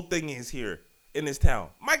this whole thing is here in this town.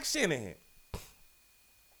 Mike Shanahan.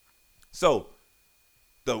 So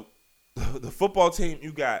the football team,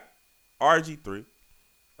 you got RG3.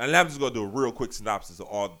 And I'm just going to do a real quick synopsis of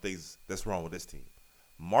all the things that's wrong with this team.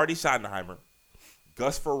 Marty Schottenheimer,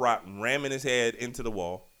 Gus Frerotte ramming his head into the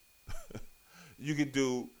wall. You could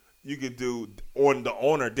do on the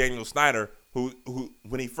owner, Daniel Snyder, who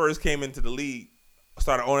when he first came into the league,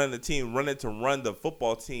 started owning the team, running to run the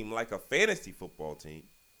football team like a fantasy football team.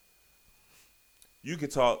 You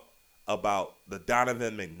could talk about the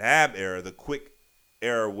Donovan McNabb era, the quick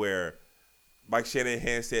era where Mike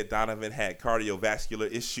Shanahan said Donovan had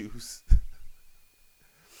cardiovascular issues.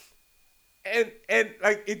 and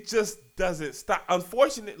like it just doesn't stop.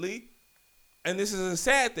 Unfortunately, and this is a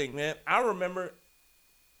sad thing, man. I remember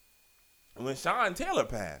when Sean Taylor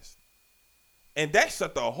passed. And that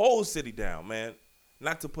shut the whole city down, man.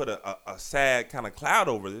 Not to put a sad kind of cloud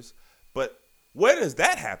over this, but where does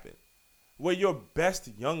that happen? Where your best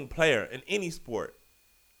young player in any sport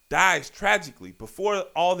dies tragically before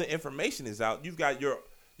all the information is out. You've got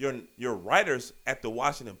your writers at the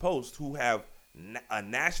Washington Post who have a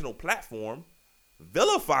national platform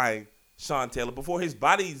vilifying Sean Taylor before his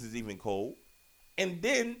body is even cold. And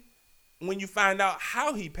then when you find out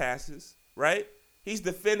how he passes, right? He's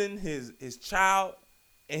defending his child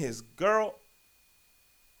and his girl.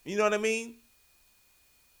 You know what I mean?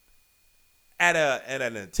 At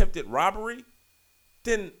an attempted robbery,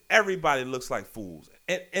 then everybody looks like fools.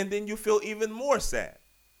 And then you feel even more sad.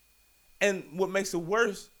 And what makes it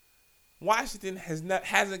worse, Washington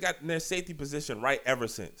hasn't gotten their safety position right ever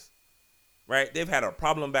since. Right? They've had a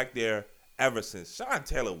problem back there ever since. Sean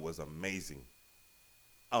Taylor was amazing.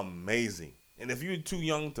 Amazing. And if you're too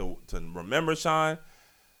young to remember Sean,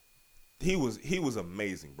 he was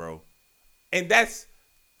amazing, bro. And that's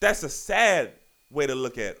a sad way to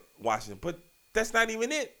look at Washington, but that's not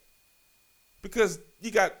even it. Because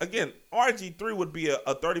you got, again, RG3 would be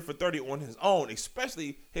a 30 for 30 on his own,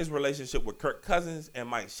 especially his relationship with Kirk Cousins and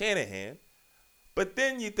Mike Shanahan. But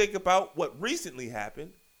then you think about what recently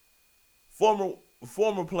happened. Former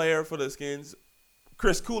player for the Skins,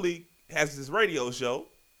 Chris Keely, has this radio show.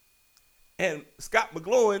 And Scott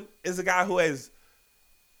McLaurin is a guy who has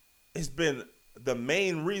been the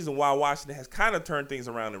main reason why Washington has kind of turned things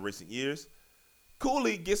around in recent years.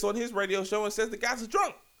 Keely gets on his radio show and says the guy's a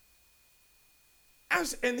drunk.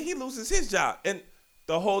 And he loses his job. And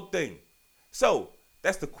the whole thing. So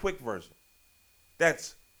that's the quick version.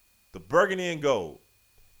 That's the Burgundy and Gold.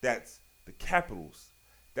 That's the Capitals.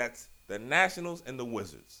 That's the Nationals and the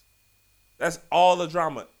Wizards. That's all the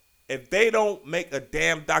drama. If they don't make a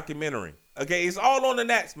damn documentary, okay, it's all on the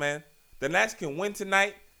Nats, man. The Nats can win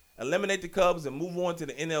tonight, eliminate the Cubs, and move on to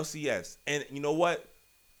the NLCS. And you know what?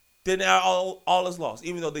 Then all is lost.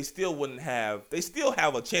 Even though they still have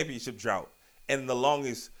a championship drought and the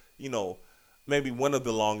longest, maybe one of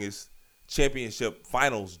the longest championship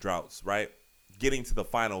finals droughts, right? Getting to the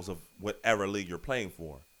finals of whatever league you're playing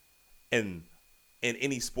for, in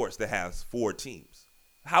any sports that has 4 teams.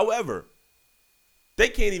 However, they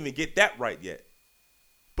can't even get that right yet.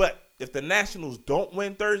 But if the Nationals don't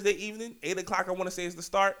win Thursday evening, 8 o'clock, I want to say is the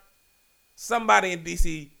start, somebody in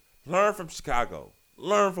D.C. learn from Chicago,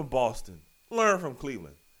 learn from Boston, learn from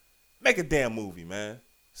Cleveland. Make a damn movie, man.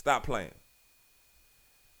 Stop playing.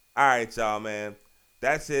 All right, y'all, man.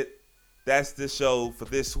 That's it. That's the show for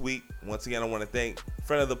this week. Once again, I want to thank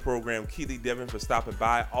friend of the program, Keely Diven, for stopping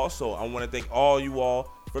by. Also, I want to thank all you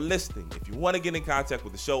all for listening. If you want to get in contact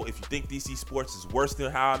with the show, if you think DC sports is worse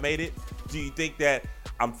than how I made it, do you think that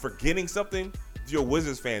I'm forgetting something? If you're a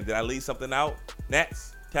Wizards fan, did I leave something out?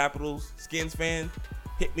 Nats, Capitals, Skins fan,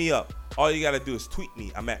 hit me up. All you got to do is tweet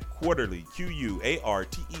me. I'm at Quarterly,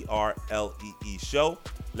 QUARTERLEE show.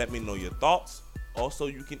 Let me know your thoughts. Also,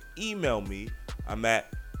 you can email me. I'm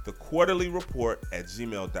at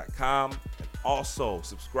thequarterlyreport@gmail.com. And also,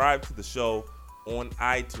 subscribe to the show on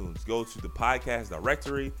iTunes. Go to the podcast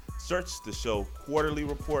directory, search the show Quarterly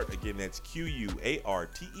Report. Again, that's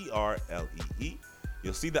QUARTERLEE.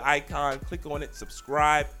 You'll see the icon, click on it,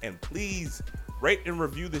 subscribe, and please rate and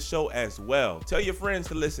review the show as well. Tell your friends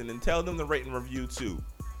to listen and tell them to rate and review too.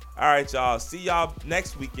 All right, y'all. See y'all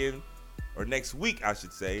next weekend, or next week, I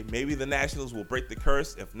should say. Maybe the Nationals will break the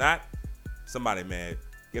curse. If not, somebody, man,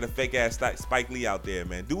 get a fake-ass Spike Lee out there,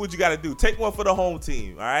 man. Do what you got to do. Take one for the home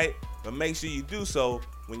team, all right? But make sure you do so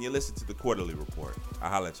when you listen to the Quarterly Report. I'll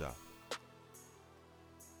holler at y'all.